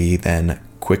when we then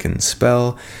Quicken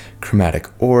Spell, Chromatic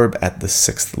Orb at the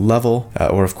 6th level,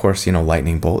 or of course,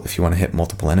 Lightning Bolt if you want to hit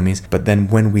multiple enemies. But then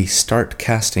when we start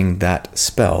casting that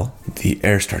spell, the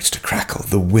air starts to crackle,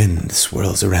 the wind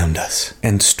swirls around us,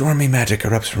 and stormy magic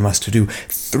erupts from us to do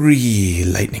 3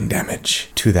 lightning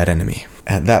damage to that enemy.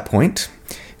 At that point,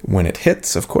 when it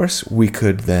hits, of course, we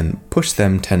could then push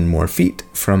them 10 more feet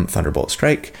from Thunderbolt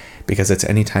Strike, because it's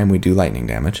any time we do lightning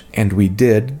damage. And we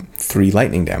did 3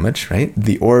 lightning damage, right?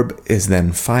 The orb is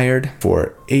then fired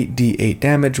for 8d8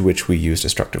 damage, which we use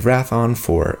Destructive Wrath on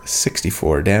for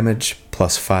 64 damage,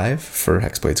 plus 5 for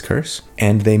Hexblade's Curse.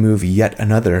 And they move yet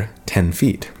another 10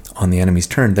 feet. On the enemy's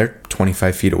turn, they're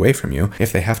 25 feet away from you.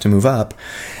 If they have to move up,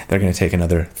 they're going to take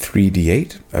another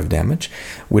 3d8 of damage,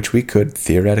 which we could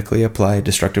theoretically apply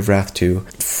Destructive Wrath to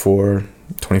for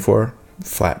 24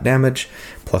 flat damage,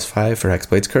 plus 5 for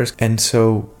Hexblade's Curse. And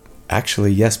so,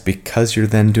 actually, yes, because you're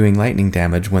then doing lightning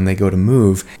damage when they go to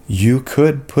move, you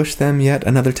could push them yet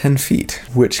another 10 feet,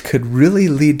 which could really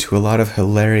lead to a lot of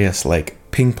hilarious,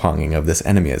 ping-ponging of this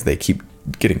enemy as they keep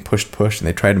getting pushed, and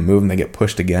they try to move and they get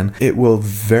pushed again. It will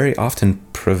very often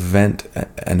prevent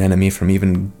an enemy from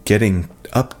even getting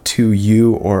up to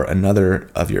you or another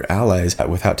of your allies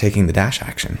without taking the dash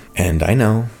action. And I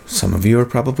know, some of you are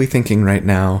probably thinking right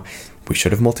now, we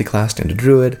should have multiclassed into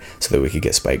Druid so that we could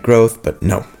get Spike Growth, but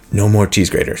no, No more cheese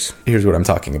graters. Here's what I'm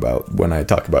talking about when I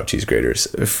talk about cheese graters,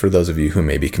 for those of you who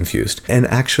may be confused. And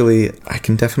actually, I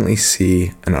can definitely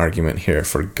see an argument here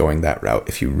for going that route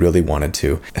if you really wanted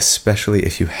to, especially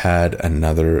if you had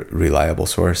another reliable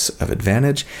source of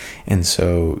advantage, and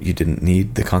so you didn't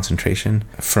need the concentration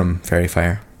from Fairy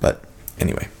Fire. But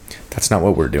anyway, that's not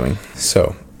what we're doing.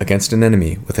 So, against an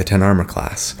enemy with a 10 armor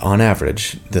class, on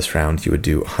average, this round you would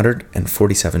do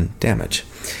 147 damage.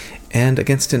 And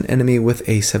against an enemy with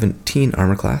a 17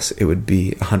 armor class, it would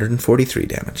be 143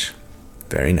 damage.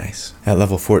 Very nice. At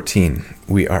level 14,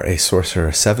 we are a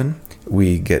Sorcerer 7.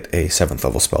 We get a 7th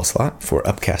level spell slot for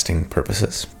upcasting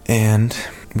purposes. And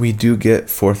we do get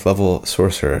 4th level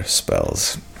Sorcerer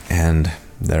spells. And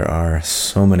there are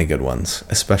so many good ones,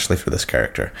 especially for this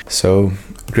character. So,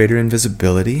 greater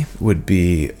invisibility would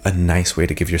be a nice way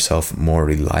to give yourself more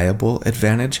reliable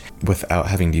advantage without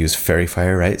having to use Fairy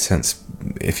Fire, right? Since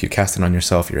if you cast it on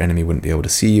yourself, your enemy wouldn't be able to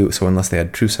see you. So unless they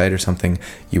had True Sight or something,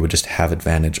 you would just have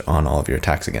advantage on all of your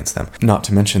attacks against them. Not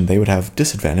to mention, they would have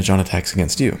disadvantage on attacks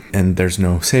against you. And there's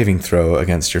no saving throw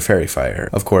against your Fairy Fire.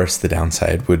 Of course, the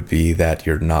downside would be that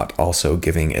you're not also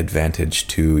giving advantage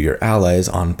to your allies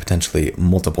on potentially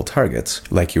multiple targets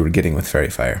like you were getting with Fairy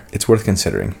Fire. It's worth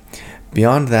considering.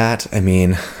 Beyond that, I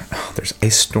mean, there's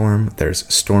Ice Storm,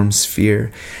 there's Storm Sphere,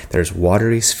 there's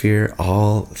Watery Sphere,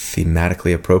 all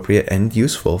thematically appropriate and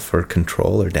useful for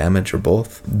control or damage or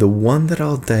both. The one that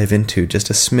I'll dive into just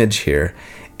a smidge here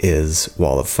is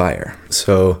Wall of Fire.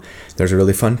 So there's a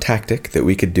really fun tactic that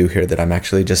we could do here that I'm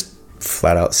actually just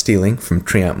flat out stealing from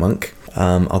Treant Monk.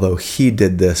 Although he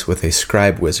did this with a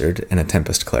Scribe Wizard and a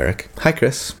Tempest Cleric. Hi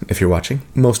Chris, if you're watching.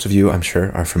 Most of you, I'm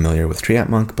sure, are familiar with Treant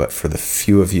Monk, but for the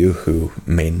few of you who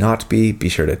may not be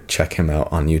sure to check him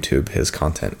out on YouTube. His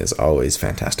content is always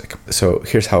fantastic. So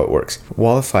here's how it works.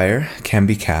 Wall of Fire can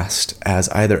be cast as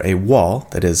either a wall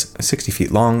that is 60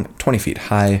 feet long, 20 feet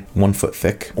high, 1 foot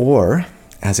thick, or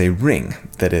as a ring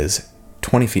that is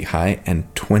 20 feet high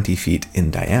and 20 feet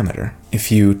in diameter.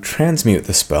 If you transmute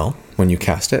the spell when you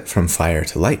cast it from fire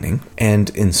to lightning and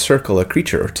encircle a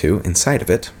creature or two inside of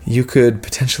it, you could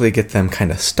potentially get them kind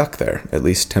of stuck there, at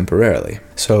least temporarily.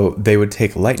 So they would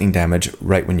take lightning damage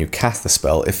right when you cast the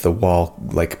spell if the wall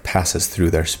passes through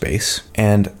their space.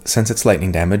 And since it's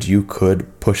lightning damage, you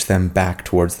could push them back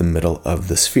towards the middle of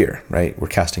the sphere, right? We're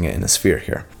casting it in a sphere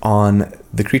here. On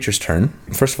the creature's turn,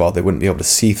 first of all, they wouldn't be able to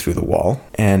see through the wall,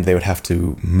 and they would have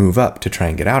to move up to try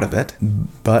and get out of it.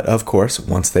 But of course,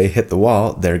 once they hit the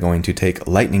wall, they're going to take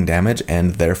lightning damage,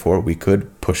 and therefore we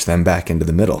could push them back into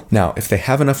the middle. Now, if they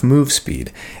have enough move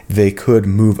speed, they could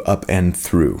move up and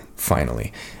through,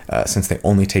 finally, since they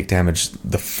only take damage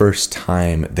the first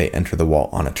time they enter the wall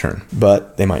on a turn.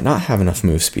 But they might not have enough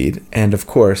move speed, and of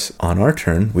course, on our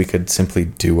turn, we could simply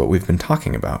do what we've been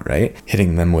talking about, right?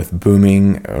 Hitting them with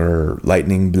Booming or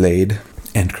Lightning Blade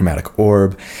and Chromatic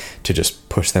Orb to just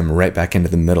push them right back into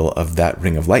the middle of that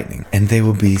ring of lightning. And they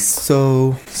will be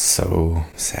so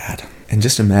sad. And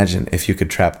just imagine if you could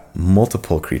trap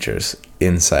multiple creatures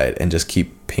inside and just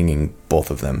keep pinging both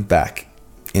of them back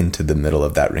into the middle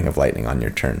of that ring of lightning on your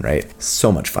turn, right?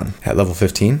 So much fun. At level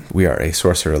 15, we are a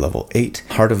Sorcerer level 8.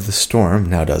 Heart of the Storm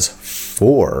now does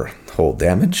 4 whole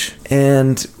damage,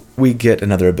 and we get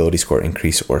another ability score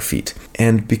increase or feat.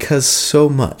 And because so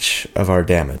much of our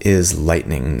damage is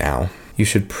lightning now, you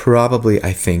should probably,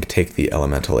 I think, take the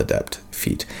Elemental Adept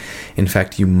feat. In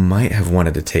fact, you might have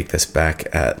wanted to take this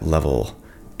back at level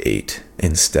 8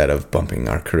 instead of bumping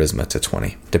our charisma to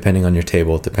 20. Depending on your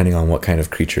table, depending on what kind of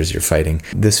creatures you're fighting,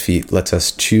 this feat lets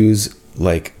us choose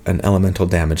an elemental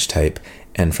damage type,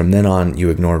 and from then on you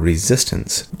ignore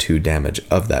resistance to damage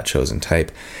of that chosen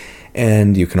type.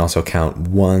 And you can also count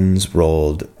 1s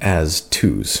rolled as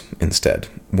 2s instead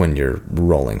when you're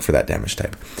rolling for that damage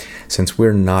type. Since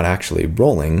we're not actually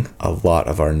rolling a lot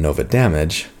of our Nova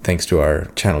damage, thanks to our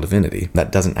Channel Divinity,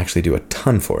 that doesn't actually do a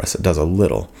ton for us. It does a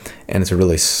little, and it's a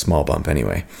really small bump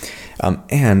anyway.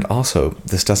 And also,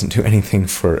 this doesn't do anything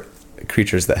for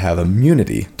creatures that have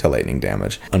immunity to lightning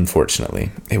damage,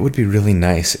 unfortunately. It would be really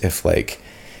nice if,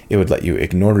 it would let you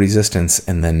ignore resistance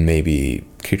and then maybe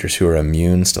creatures who are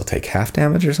immune still take half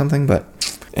damage or something, but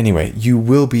anyway, you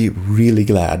will be really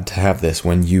glad to have this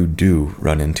when you do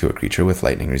run into a creature with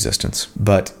lightning resistance.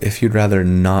 But if you'd rather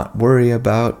not worry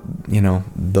about,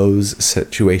 those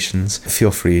situations,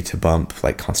 feel free to bump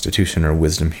Constitution or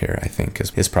Wisdom here, I think,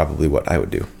 is probably what I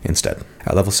would do instead.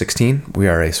 At level 16, we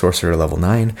are a Sorcerer level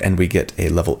 9, and we get a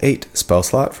level 8 spell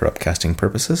slot for upcasting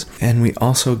purposes, and we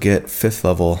also get 5th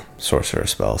level Sorcerer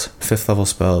spells. 5th level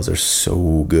spells are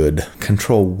so good.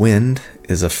 Control Wind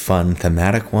is a fun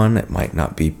thematic one. It might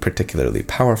not be particularly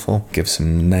powerful, give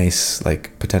some nice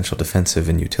like potential defensive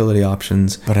and utility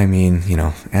options. But I mean,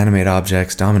 animate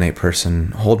objects, dominate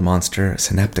person, hold monster,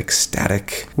 synaptic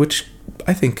static, which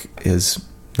I think is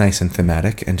nice and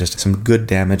thematic and just some good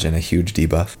damage and a huge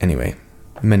debuff. Anyway,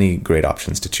 many great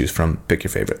options to choose from. Pick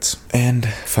your favorites. And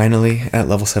finally, at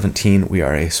level 17, we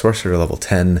are a sorcerer level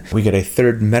 10. We get a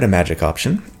third meta magic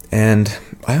option. And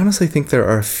I honestly think there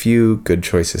are a few good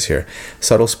choices here.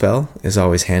 Subtle Spell is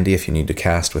always handy if you need to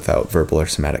cast without verbal or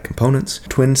somatic components.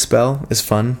 Twin Spell is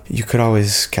fun. You could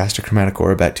always cast a Chromatic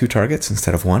Orb at 2 targets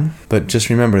instead of 1. But just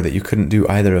remember that you couldn't do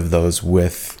either of those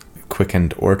with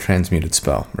Quickened or Transmuted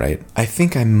Spell, right? I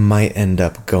think I might end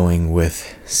up going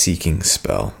with Seeking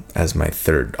Spell as my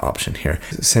third option here,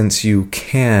 since you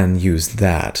can use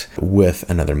that with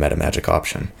another meta magic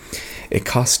option. It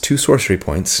costs 2 sorcery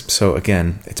points, so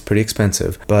again, it's pretty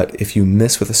expensive, but if you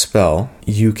miss with a spell,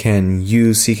 you can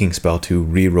use Seeking Spell to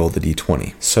re-roll the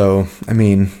d20. So, I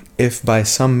mean, if by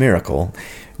some miracle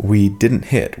we didn't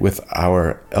hit with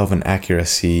our Elven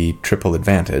Accuracy triple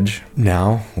advantage,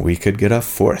 now we could get a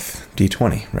 4th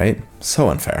d20, right? So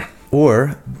unfair.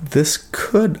 Or this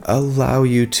could allow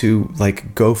you to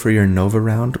go for your Nova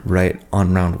round right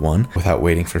on round 1 without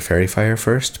waiting for Fairy Fire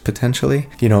first, potentially.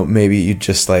 Maybe you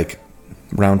just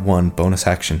round 1 bonus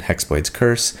action Hexblade's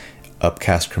Curse,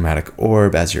 upcast Chromatic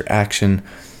Orb as your action,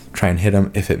 try and hit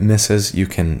them. If it misses, you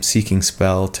can Seeking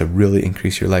Spell to really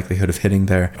increase your likelihood of hitting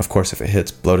there. Of course, if it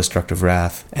hits, blow Destructive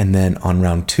Wrath. And then on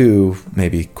round 2,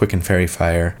 maybe Quicken Fairy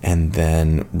Fire, and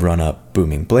then run up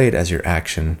Booming Blade as your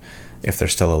action if they're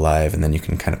still alive, and then you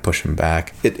can kind of push them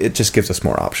back. It just gives us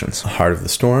more options. Heart of the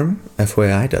Storm,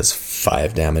 FYI, does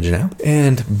 5 damage now.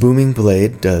 And Booming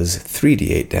Blade does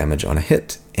 3d8 damage on a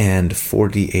hit, and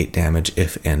 4d8 damage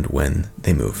if and when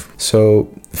they move.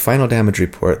 So final damage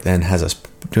report then has us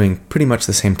doing pretty much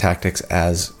the same tactics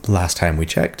as last time we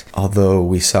checked, although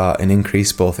we saw an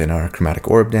increase both in our Chromatic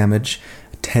Orb damage,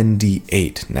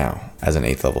 10d8 now as an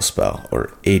 8th level spell,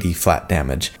 or 80 flat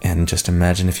damage, and just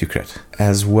imagine if you crit,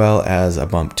 as well as a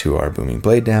bump to our Booming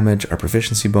Blade damage, our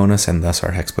proficiency bonus, and thus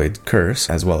our Hexblade Curse,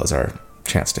 as well as our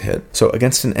chance to hit. So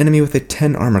against an enemy with a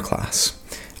 10 armor class,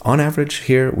 on average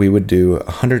here we would do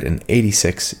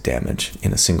 186 damage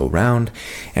in a single round,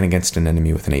 and against an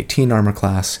enemy with an 18 armor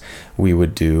class we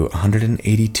would do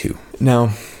 182.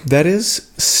 Now that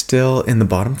is still in the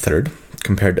bottom third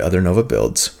compared to other Nova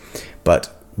builds,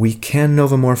 but we can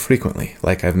Nova more frequently,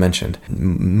 like I've mentioned,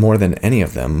 more than any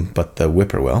of them but the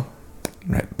Whippoorwill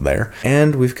right there.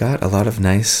 And we've got a lot of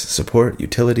nice support,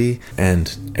 utility,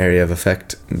 and area of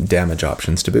effect damage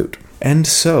options to boot. And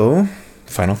so,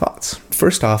 final thoughts.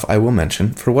 First off, I will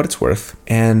mention, for what it's worth,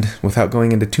 and without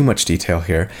going into too much detail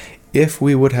here, if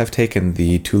we would have taken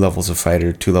the 2 levels of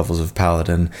fighter, 2 levels of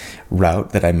paladin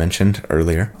route that I mentioned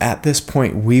earlier, at this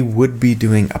point we would be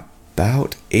doing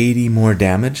about 80 more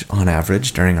damage on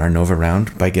average during our Nova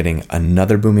round by getting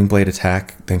another Booming Blade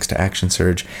attack thanks to Action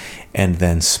Surge, and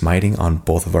then smiting on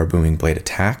both of our Booming Blade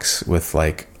attacks with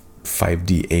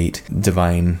 5d8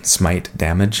 Divine Smite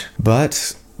damage.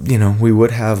 But we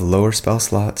would have lower spell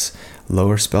slots,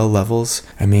 lower spell levels.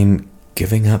 I mean,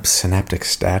 giving up Synaptic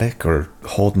Static or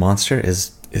Hold Monster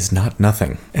is not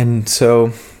nothing. And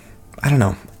so, I don't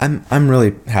know. I'm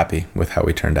really happy with how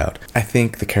we turned out. I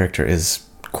think the character is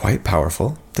quite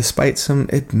powerful, despite some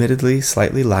admittedly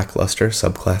slightly lackluster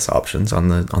subclass options on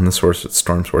the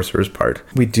Storm Sorcerer's part.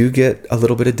 We do get a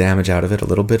little bit of damage out of it, a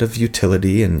little bit of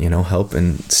utility and, help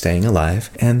in staying alive.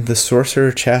 And the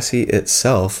Sorcerer chassis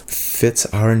itself fits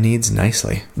our needs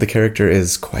nicely. The character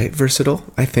is quite versatile,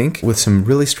 I think, with some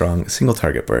really strong single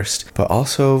target burst, but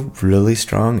also really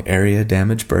strong area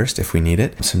damage burst if we need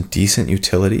it. Some decent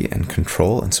utility and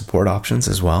control and support options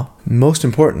as well. Most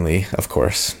importantly, of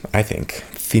course, I think,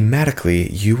 thematically,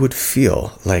 you would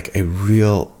feel like a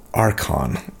real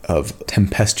Archon of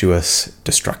tempestuous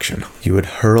destruction. You would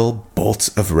hurl bolts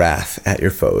of wrath at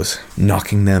your foes,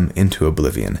 knocking them into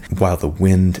oblivion, while the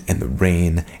wind and the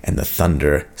rain and the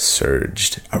thunder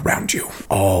surged around you.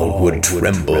 All would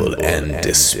tremble and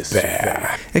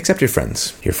despair. Except your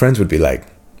friends. Your friends would be like,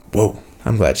 whoa,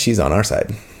 I'm glad she's on our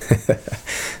side.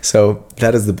 So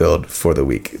that is the build for the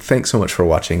week. Thanks so much for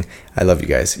watching. I love you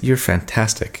guys. You're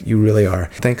fantastic. You really are.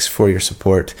 Thanks for your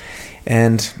support.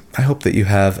 And I hope that you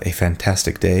have a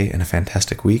fantastic day and a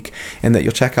fantastic week, and that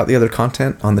you'll check out the other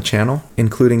content on the channel,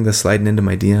 including the sliding into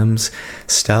my DMs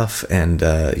stuff and,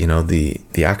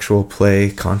 the actual play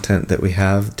content that we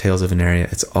have, Tales of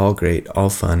Veneria. It's all great, all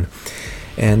fun.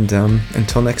 And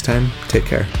until next time, take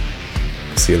care.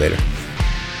 See you later.